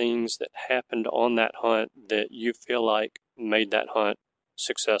of the things that happened on that hunt that you feel like made that hunt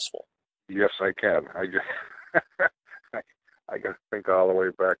successful? Yes, I can. I I guess think all the way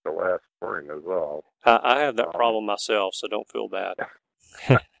back to last spring as well. I have that problem myself, so don't feel bad.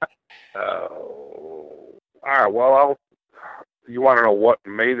 All right. Well, you want to know what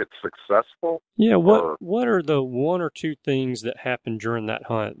made it successful? Yeah. What are the one or two things that happened during that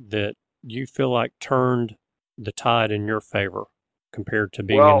hunt that you feel like turned the tide in your favor compared to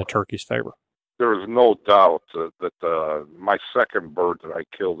being in the turkey's favor? There's no doubt that my second bird that I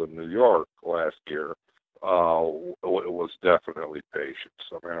killed in New York last year, it was definitely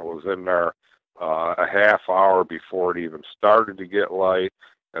patience. I mean, I was in there a half hour before it even started to get light,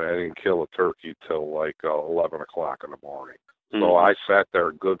 and I didn't kill a turkey till like 11 o'clock in the morning. Mm-hmm. So I sat there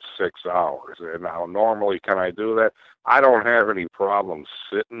a good 6 hours. And now normally can I do that? I don't have any problem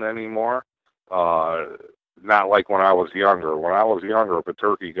sitting anymore. Not like when I was younger. When I was younger, if a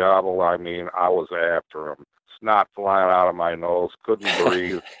turkey gobbled, I mean, I was after him. Snot flying out of my nose, couldn't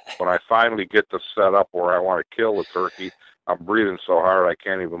breathe. When I finally get to set up where I want to kill the turkey, I'm breathing so hard I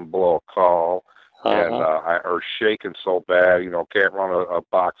can't even blow a call. And or shaking so bad, can't run a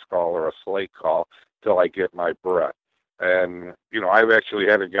box call or a slate call till I get my breath. And, I've actually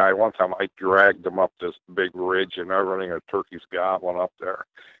had a guy one time, I dragged him up this big ridge and everything, a turkey's gobbling up there.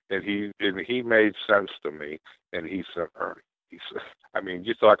 And he made sense to me. And he said, Ernie, I mean,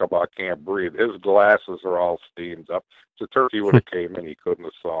 you talk about can't breathe. His glasses are all steamed up. If the turkey would have came in, he couldn't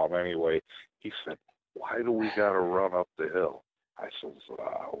have saw him anyway. He said, why do we got to run up the hill? I said,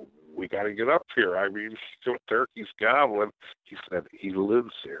 we got to get up here. I mean, the turkey's gobbling. He said, he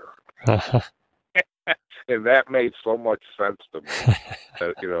lives here. And that made so much sense to me.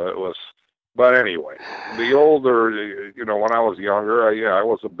 That, it was. But anyway, the older, when I was younger, I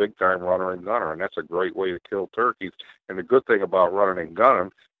was a big-time runner and gunner, and that's a great way to kill turkeys. And the good thing about running and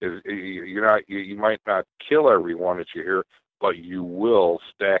gunning is you might not kill everyone that you hear, but you will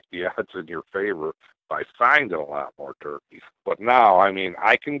stack the odds in your favor by finding a lot more turkeys. But now, I mean,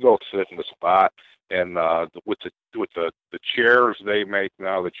 I can go sit in the spot, and with the chairs they make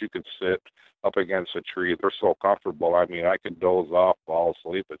now that you can sit up against a tree, they're so comfortable. I mean, I could doze off, fall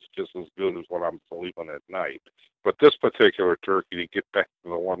asleep. It's just as good as when I'm sleeping at night. But this particular turkey, to get back to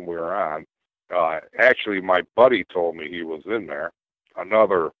the one we were on, actually my buddy told me he was in there.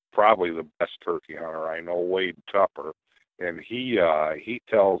 Another, probably the best turkey hunter I know, Wade Tupper, and he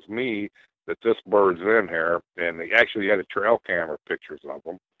tells me that this bird's in here, and he actually had a trail camera pictures of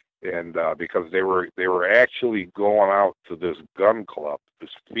them, and because they were actually going out to this gun club,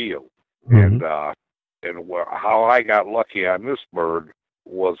 this field. Mm-hmm. And how I got lucky on this bird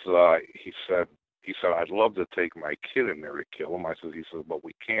was he said I'd love to take my kid in there to kill him. He said, but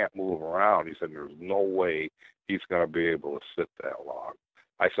we can't move around. He said there's no way he's going to be able to sit that long.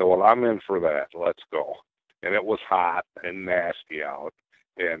 I said, well, I'm in for that. Let's go. And it was hot and nasty out,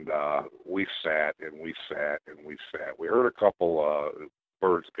 and we sat and we sat and we sat. We heard a couple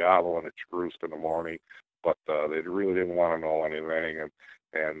birds gobbling at roost in the morning, but they really didn't want to know anything.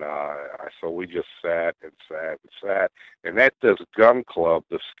 And so we just sat and sat and sat. And at this gun club,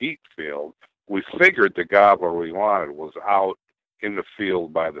 the skeet field, we figured the gobbler we wanted was out in the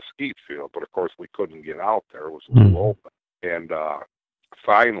field by the skeet field. But, of course, we couldn't get out there. It was too open. And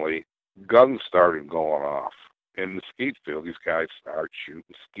finally, guns started going off in the skeet field. These guys started shooting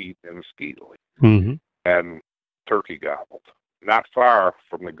skeet in the skeet leaf. Mm-hmm. And turkey gobbled. Not far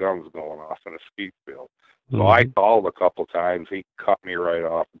from the guns going off in a skeet field. So I called a couple times. He cut me right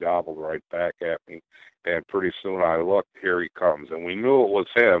off, gobbled right back at me. And pretty soon I looked, here he comes. And we knew it was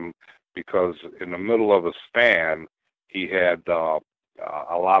him because in the middle of his fan, he had a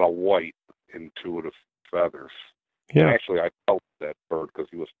lot of white in two of the feathers. Yeah. And actually, I felt that bird because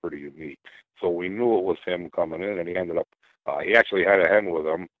he was pretty unique. So we knew it was him coming in, and he ended up, he actually had a hen with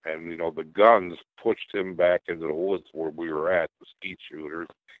him. And, the guns pushed him back into the woods where we were at, the skeet shooters.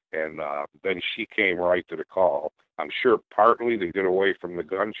 And then she came right to the call. I'm sure partly to get away from the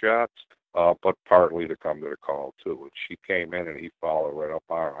gunshots, but partly to come to the call, too. And she came in, and he followed right up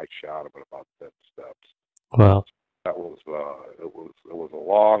on her. I shot him at about 10 steps. Wow. That was it was a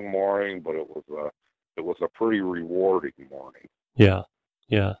long morning, but it was a pretty rewarding morning. Yeah,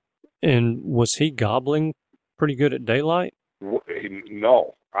 yeah. And was he gobbling pretty good at daylight?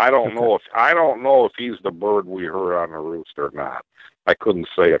 No, I don't know if he's the bird we heard on the roost or not. I couldn't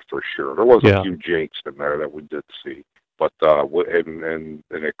say it for sure. There was a few jakes in there that we did see, but and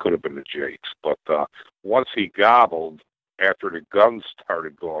it could have been the jakes. But once he gobbled, after the guns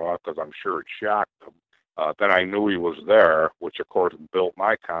started going off, because I'm sure it shocked him, then I knew he was there, which of course built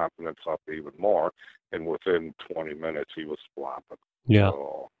my confidence up even more. And within 20 minutes, he was flopping. Yeah.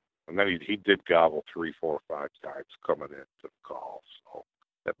 And then he did gobble 3, 4, 5 times coming into the call. So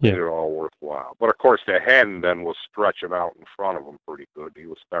made it all worthwhile. But of course, the hen then was stretching out in front of him pretty good. He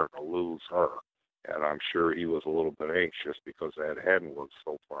was starting to lose her, and I'm sure he was a little bit anxious because that hen was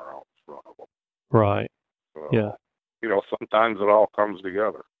so far out in front of him. Right. So, Yeah. Sometimes it all comes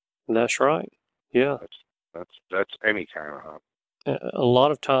together. That's right. Yeah. That's any kind of hunt. A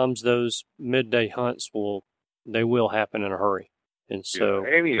lot of times those midday hunts will happen in a hurry. And so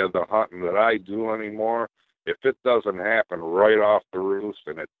any of the hunting that I do anymore, if it doesn't happen right off the roost,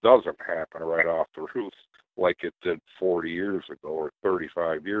 and it doesn't happen right off the roost like it did 40 years ago or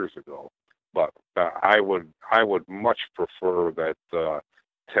 35 years ago, but I would much prefer that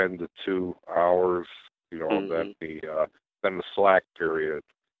 10 to 2 hours, than the slack period.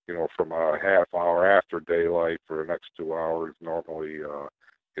 From a half hour after daylight for the next 2 hours, normally,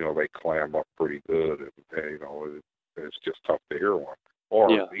 they clam up pretty good, and it's just tough to hear one,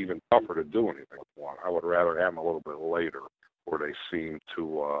 or even tougher to do anything with one. I would rather have them a little bit later, where they seem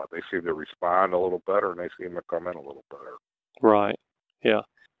to respond a little better, and they seem to come in a little better. Right. Yeah.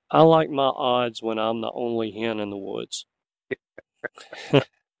 I like my odds when I'm the only hen in the woods.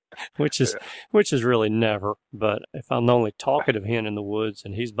 which is really never. But if I'm the only talkative hen in the woods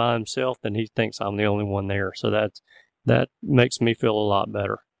and he's by himself, then he thinks I'm the only one there. So that makes me feel a lot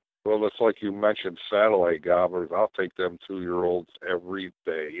better. Well, it's like you mentioned satellite gobblers. I'll take them 2-year-olds every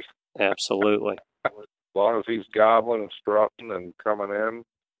day. Absolutely. As long as he's gobbling and strutting and coming in,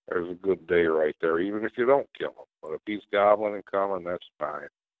 there's a good day right there, even if you don't kill him. But if he's gobbling and coming, that's fine.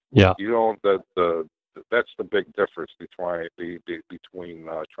 Yeah. That's the big difference between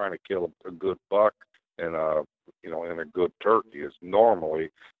trying to kill a good buck and a good turkey. Is normally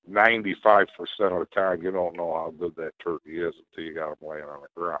 95% of the time you don't know how good that turkey is until you got him laying on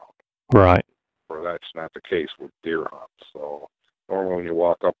the ground. Right. Or that's not the case with deer hunts. So normally when you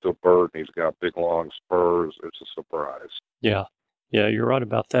walk up to a bird and he's got big long spurs, it's a surprise. Yeah. Yeah, you're right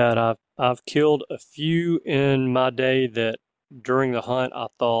about that. I've killed a few in my day that during the hunt I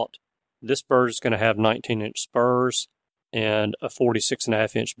thought this bird is going to have 19-inch spurs and a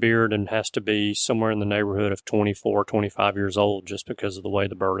 46.5-inch beard and has to be somewhere in the neighborhood of 24, 25 years old just because of the way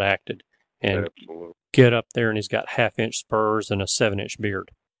the bird acted. And Absolutely. Get up there and he's got half-inch spurs and a 7-inch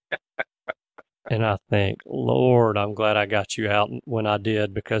beard. And I think, Lord, I'm glad I got you out when I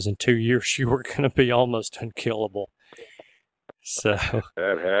did, because in 2 years you were going to be almost unkillable. So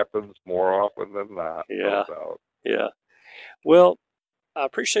that happens more often than not. Yeah. No doubt. Yeah. Well, I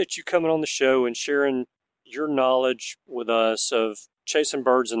appreciate you coming on the show and sharing your knowledge with us of chasing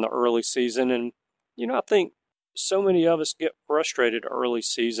birds in the early season. And, I think so many of us get frustrated early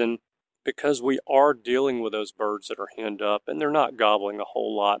season because we are dealing with those birds that are henned up and they're not gobbling a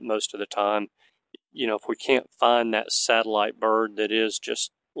whole lot most of the time. If we can't find that satellite bird that is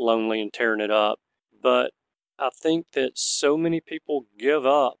just lonely and tearing it up. But I think that so many people give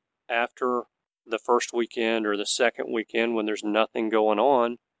up after the first weekend or the second weekend when there's nothing going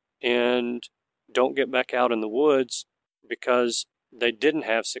on and don't get back out in the woods because they didn't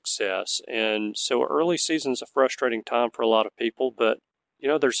have success. And so early season's a frustrating time for a lot of people, but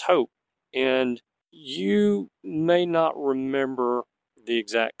there's hope. And you may not remember the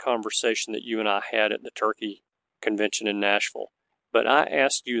exact conversation that you and I had at the turkey convention in Nashville, but I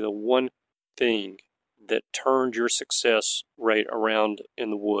asked you the one thing that turned your success rate around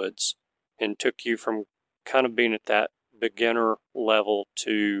in the woods and took you from kind of being at that beginner level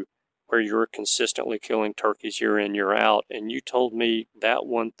to where you're consistently killing turkeys year in, year out. And you told me that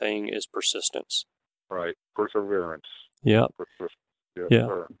one thing is persistence. Right. Perseverance. Yeah. Yes, yeah.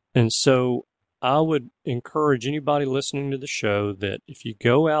 Sir. And so I would encourage anybody listening to the show that if you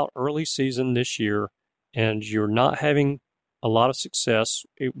go out early season this year and you're not having a lot of success,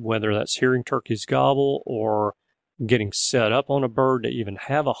 whether that's hearing turkeys gobble or getting set up on a bird to even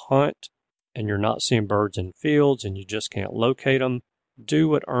have a hunt, and you're not seeing birds in fields and you just can't locate them, do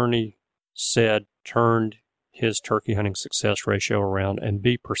what Ernie said, turned his turkey hunting success ratio around, and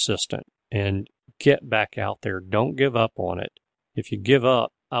be persistent and get back out there. Don't give up on it. If you give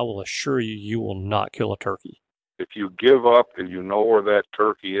up, I will assure you, you will not kill a turkey. If you give up and you know where that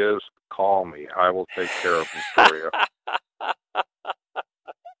turkey is, call me. I will take care of him for you.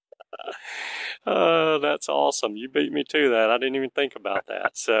 Oh, that's awesome. You beat me to that. I didn't even think about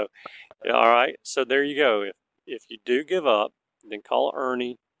that. So, yeah, all right. So there you go. If you do give up, then call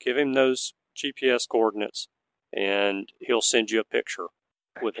Ernie, give him those GPS coordinates, and he'll send you a picture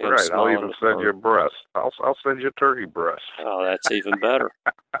with him right. smiling. I'll even send you a breast. I'll send you a turkey breast. Oh, that's even better.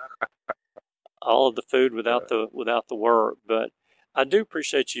 All of the food without the work. But I do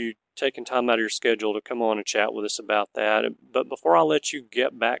appreciate you taking time out of your schedule to come on and chat with us about that. But before I let you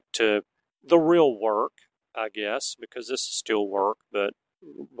get back to the real work, I guess, because this is still work, but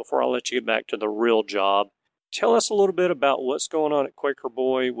before I let you get back to the real job, tell us a little bit about what's going on at Quaker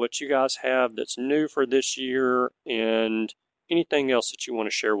Boy, what you guys have that's new for this year, and anything else that you want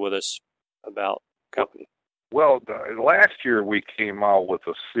to share with us about the company. Well, last year we came out with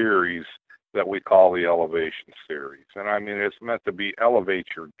a series that we call the Elevation Series. And I mean, it's meant to be elevate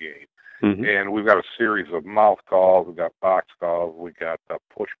your game. Mm-hmm. And we've got a series of mouth calls, we've got box calls, we've got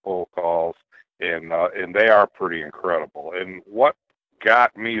push-pull calls, and they are pretty incredible. And what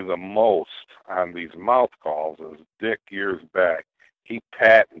got me the most on these mouth calls is Dick, years back, he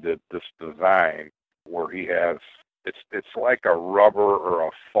patented this design where he has, it's like a rubber or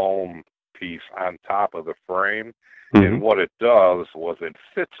a foam piece on top of the frame. Mm-hmm. And what it does was it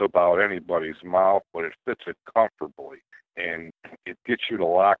fits about anybody's mouth, but it fits it comfortably. And it gets you to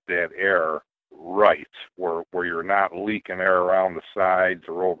lock that air right, where you're not leaking air around the sides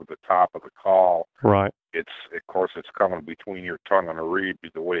or over the top of the call. Right. Of course, it's coming between your tongue and the reed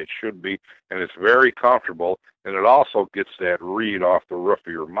the way it should be, and it's very comfortable. And it also gets that reed off the roof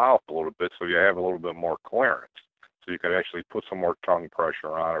of your mouth a little bit, so you have a little bit more clearance. So you can actually put some more tongue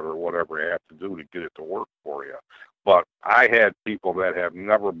pressure on it or whatever you have to do to get it to work for you. But I had people that have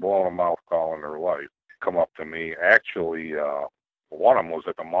never blown a mouth call in their life come up to me. Actually, one of them was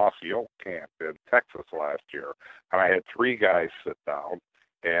at the Mossy Oak camp in Texas last year. And I had 3 guys sit down,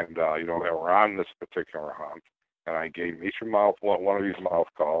 and, they were on this particular hunt. And I gave each of them one of these mouth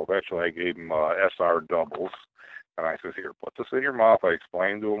calls. Actually, I gave them SR doubles. And I said, here, put this in your mouth. I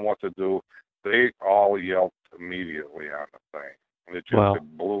explained to them what to do. They all yelped immediately on the thing. And it just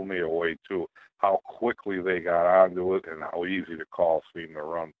it blew me away, too, how quickly they got onto it and how easy the call seemed to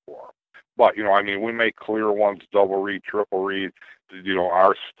run for them. But, we make clear ones, double read, triple read.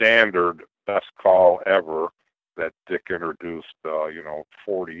 Our standard best call ever that Dick introduced,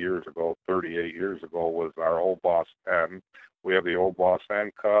 40 years ago, 38 years ago, was our Old Boss N. We have the Old Boss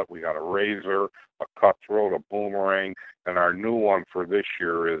N cut. We got a razor, a cutthroat, a boomerang, and our new one for this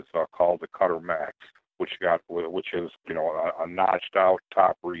year is called the Cutter Max, which is a notched out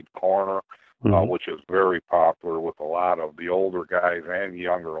top reed corner, which is very popular with a lot of the older guys and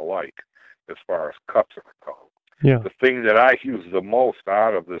younger alike, as far as cuts are called. Yeah. The thing that I use the most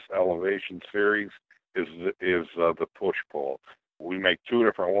out of this Elevation series is the push pull. We make 2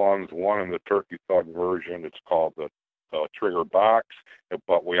 different ones. One in the Turkey Thug version, it's called the trigger box,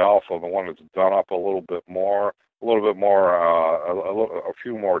 but we also, the one that's done up a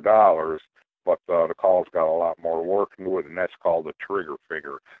few more dollars, but the call's got a lot more work into it, and that's called the trigger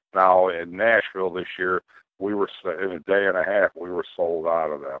finger. Now, in Nashville this year, we were, in a day and a half, we were sold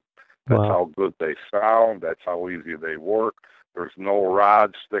out of them. That's how good they sound. That's how easy they work. There's no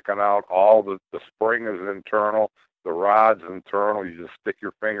rods sticking out. All the spring is internal. The rod's internal. You just stick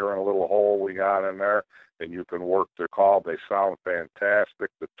your finger in a little hole we got in there, and you can work the call. They sound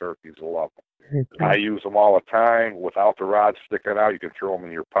fantastic. The turkeys love them. Okay. I use them all the time without the rod sticking out. You can throw them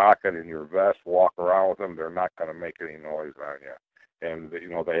in your pocket, in your vest, walk around with them. They're not going to make any noise on you. And,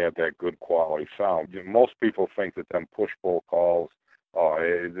 they have that good quality sound. Most people think that them push-pull calls,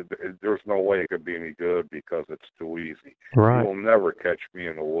 there's no way it could be any good because it's too easy. Right. You'll never catch me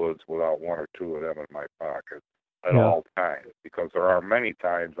in the woods without 1 or 2 of them in my pocket at all times, because there are many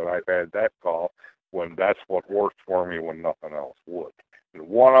times that I've had that call when that's what worked for me when nothing else would. And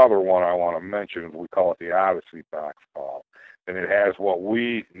one other one I want to mention, we call it the Odyssey box call, and it has what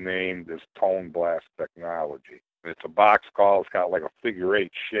we named as tone blast technology. And it's a box call. It's got like a figure 8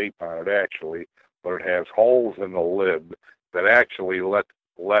 shape on it, actually, but it has holes in the lid that actually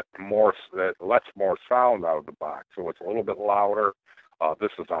lets more sound out of the box, so it's a little bit louder.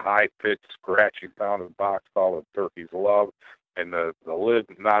 This is a high-pitched, scratchy sounding box call that turkeys love, and the lid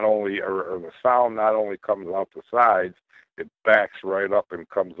the sound not only comes out the sides, it backs right up and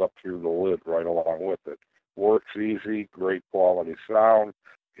comes up through the lid right along with it. Works easy, great quality sound,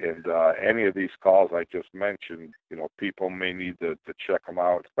 and any of these calls I just mentioned, people may need to check them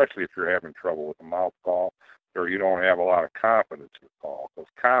out, especially if you're having trouble with a mouth call, or you don't have a lot of confidence in the call, because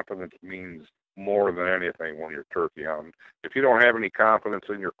confidence means more than anything when you're turkey hunting. If you don't have any confidence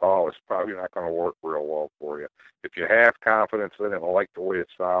in your call, it's probably not going to work real well for you. If you have confidence in it and like the way it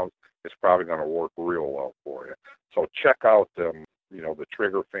sounds, it's probably going to work real well for you. So check out them, the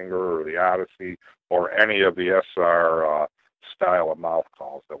Trigger Finger or the Odyssey or any of the SR style of mouth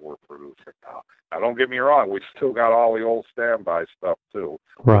calls that we're producing now. Now, don't get me wrong, we still got all the old standby stuff too,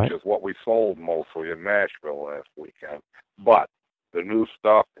 right, which is what we sold mostly in Nashville last weekend. But the new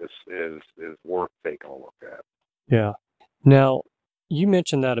stuff is worth taking a look at. Yeah. Now, you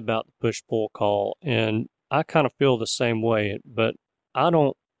mentioned that about the push-pull call, and I kind of feel the same way, but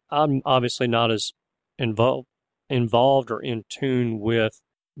I'm obviously not as involved or in tune with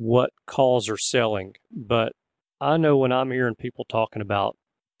what calls are selling, but I know when I'm hearing people talking about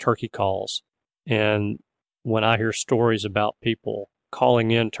turkey calls, and when I hear stories about people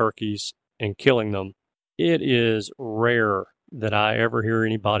calling in turkeys and killing them, it is rare that I ever hear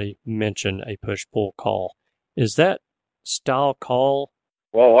anybody mention a push-pull call. Is that style call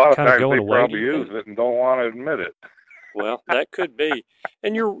Well, a lot of kind of times going they away? probably use it and don't want to admit it. Well, that could be.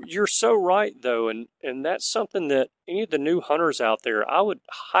 And you're so right though, and that's something that any of the new hunters out there, I would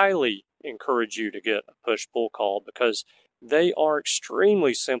highly encourage you to get a push-pull call, because they are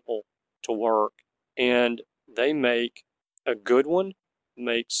extremely simple to work, and they make a good one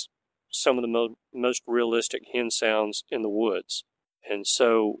makes some of the most realistic hen sounds in the woods. And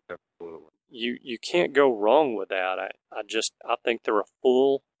so Absolutely. you can't go wrong with that. I think they're a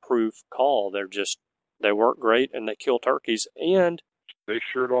foolproof call. They work great and they kill turkeys, and They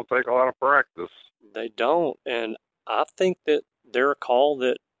sure don't take a lot of practice. they don't. And I think that they're a call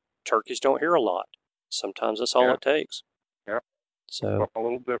that turkeys don't hear a lot. Sometimes that's all it takes. Yeah. So Something a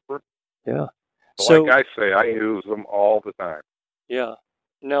little different. yeah. But So like I say, I use them all the time. yeah.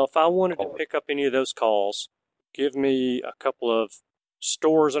 Now, if I wanted to pick up any of those calls, give me a couple of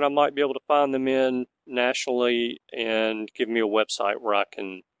stores that I might be able to find them in nationally, and give me a website where I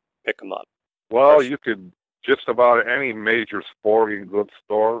can pick them up. Well, you could just about any major sporting goods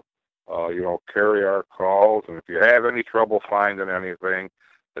store, carry our calls. And if you have any trouble finding anything,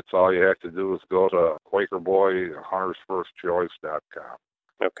 that's all you have to do is go to QuakerBoy, HuntersFirstChoice.com.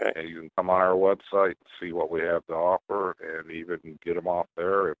 Okay. And you can come on our website and see what we have to offer, and even get them off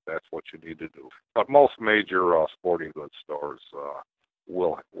there if that's what you need to do. But most major sporting goods stores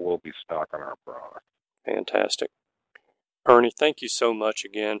will be stocking our product. Fantastic. Ernie, thank you so much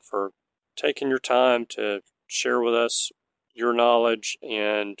again for taking your time to share with us your knowledge,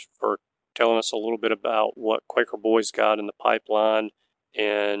 and for telling us a little bit about what Quaker Boy's got in the pipeline,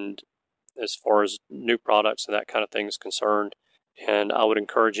 and as far as new products and that kind of thing is concerned. And I would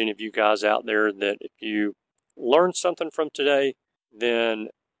encourage any of you guys out there that if you learned something from today, then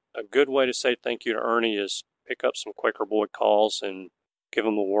a good way to say thank you to Ernie is pick up some Quaker Boy calls and give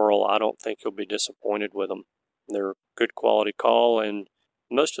them a whirl. I don't think you'll be disappointed with them. They're a good quality call, and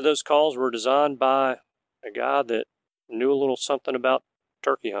most of those calls were designed by a guy that knew a little something about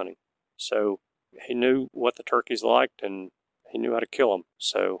turkey hunting. So he knew what the turkeys liked, and he knew how to kill them.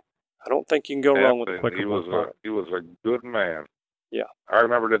 So I don't think you can go wrong with a Quaker Boy call. He was a good man. Yeah. I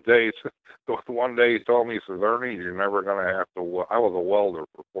remember the days. One day he told me, he says, Ernie, you're never going to have to. I was a welder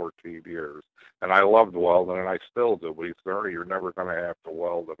for 14 years, and I loved welding, and I still do. But he said, Ernie, you're never going to have to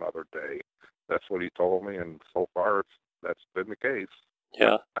weld another day. That's what he told me, and so far that's been the case.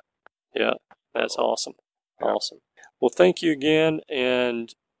 Yeah. Yeah. That's awesome. Yeah. Awesome. Well, thank you again,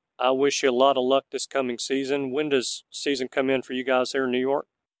 and I wish you a lot of luck this coming season. When does season come in for you guys here in New York?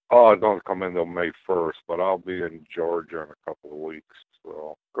 Oh, I don't come in till May 1st, but I'll be in Georgia in a couple of weeks.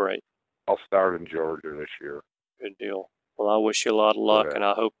 So Great. I'll start in Georgia this year. Good deal. Well, I wish you a lot of luck, and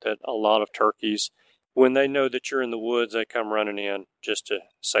I hope that a lot of turkeys, when they know that you're in the woods, they come running in just to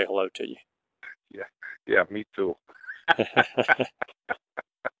say hello to you. Yeah, me too. All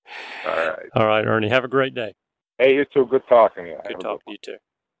right. All right, Ernie. Have a great day. Hey, you too. Good talking to you. Good talking to you too.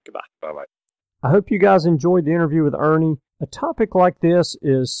 Goodbye. Bye-bye. I hope you guys enjoyed the interview with Ernie. A topic like this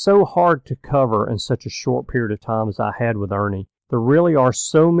is so hard to cover in such a short period of time as I had with Ernie. There really are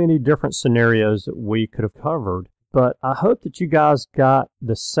so many different scenarios that we could have covered, but I hope that you guys got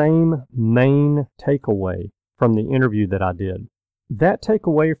the same main takeaway from the interview that I did. That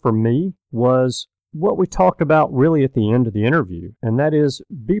takeaway for me was what we talked about really at the end of the interview, and that is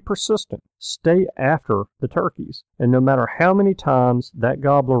be persistent. Stay after the turkeys. And no matter how many times that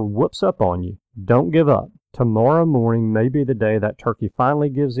gobbler whoops up on you, don't give up. Tomorrow morning may be the day that turkey finally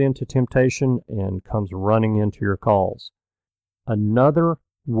gives in to temptation and comes running into your calls. Another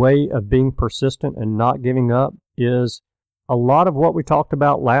way of being persistent and not giving up is a lot of what we talked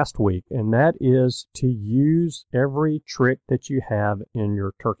about last week, and that is to use every trick that you have in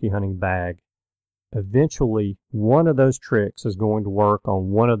your turkey hunting bag. Eventually, one of those tricks is going to work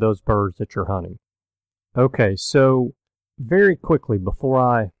on one of those birds that you're hunting. Okay, so very quickly before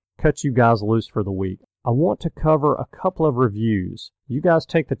I cut you guys loose for the week, I want to cover a couple of reviews. You guys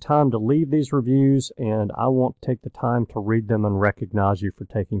take the time to leave these reviews, and I want to take the time to read them and recognize you for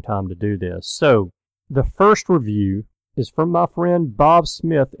taking time to do this. So, the first review is from my friend Bob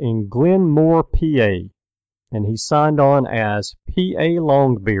Smith in Glenmore, PA, and he signed on as PA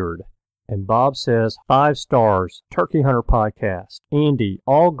Longbeard. And Bob says, 5 stars, Turkey Hunter Podcast. Andy,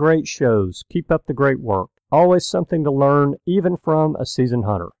 all great shows. Keep up the great work. Always something to learn, even from a seasoned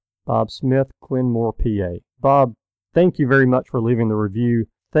hunter. Bob Smith, Glenmore, PA. Bob, thank you very much for leaving the review.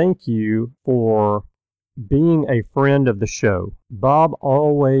 thank you for being a friend of the show. Bob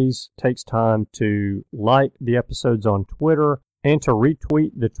always takes time to like the episodes on Twitter and to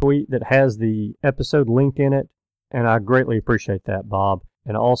retweet the tweet that has the episode link in it, and I greatly appreciate that, Bob.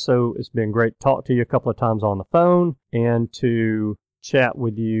 And also, it's been great to talk to you a couple of times on the phone and to chat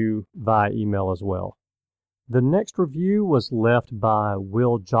with you via email as well. The next review was left by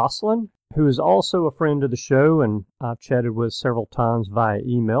Will Jocelyn, who is also a friend of the show and I've chatted with several times via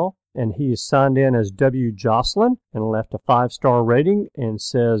email. And he is signed in as W. Jocelyn and left a 5-star rating and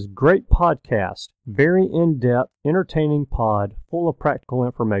says, "Great podcast, very in-depth, entertaining pod, full of practical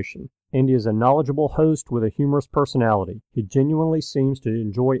information. Andy is a knowledgeable host with a humorous personality. He genuinely seems to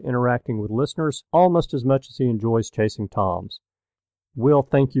enjoy interacting with listeners almost as much as he enjoys chasing toms." Will,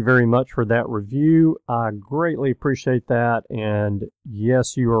 thank you very much for that review. I greatly appreciate that. And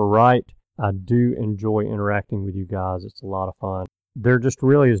yes, you are right. I do enjoy interacting with you guys. It's a lot of fun. There just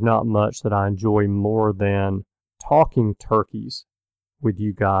really is not much that I enjoy more than talking turkeys with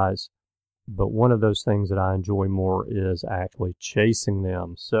you guys. But one of those things that I enjoy more is actually chasing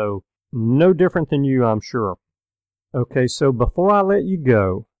them. So no different than you, I'm sure. Okay, so before I let you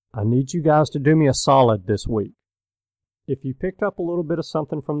go, I need you guys to do me a solid this week. If you picked up a little bit of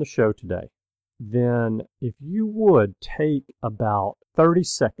something from the show today, then if you would take about 30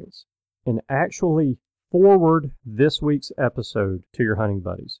 seconds and actually forward this week's episode to your hunting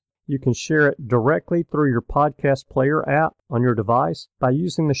buddies. You can share it directly through your podcast player app on your device by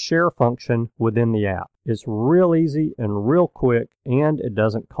using the share function within the app. It's real easy and real quick, and it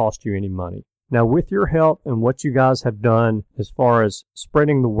doesn't cost you any money. Now, with your help and what you guys have done as far as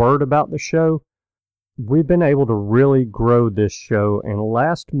spreading the word about the show, we've been able to really grow this show, and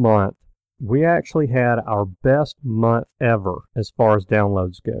last month, we actually had our best month ever as far as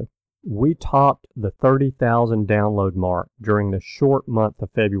downloads go. We topped the 30,000 download mark during the short month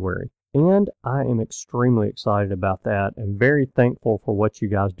of February, and I am extremely excited about that and very thankful for what you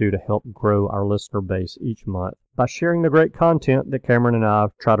guys do to help grow our listener base each month by sharing the great content that Cameron and I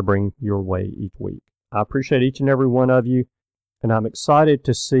try to bring your way each week. I appreciate each and every one of you, and I'm excited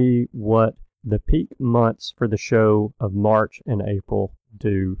to see what the peak months for the show of March and April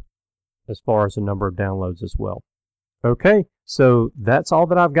do as far as the number of downloads as well. Okay, so that's all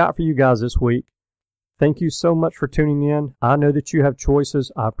that I've got for you guys this week. Thank you so much for tuning in. I know that you have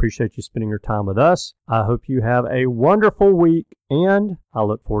choices. I appreciate you spending your time with us. I hope you have a wonderful week, and I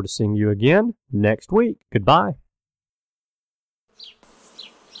look forward to seeing you again next week. Goodbye.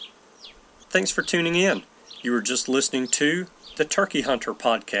 Thanks for tuning in. You were just listening to the Turkey Hunter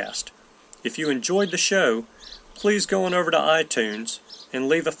podcast. If you enjoyed the show, please go on over to iTunes and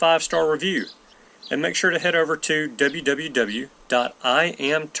leave a 5-star review. And make sure to head over to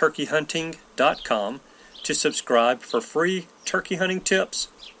www.iamturkeyhunting.com to subscribe for free turkey hunting tips,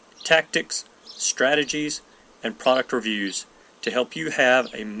 tactics, strategies, and product reviews to help you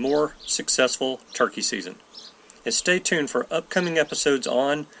have a more successful turkey season. And stay tuned for upcoming episodes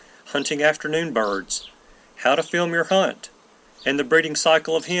on hunting afternoon birds, how to film your hunt, and the breeding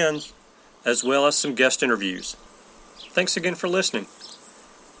cycle of hens, as well as some guest interviews. Thanks again for listening.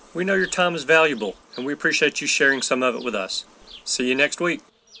 We know your time is valuable, and we appreciate you sharing some of it with us. See you next week.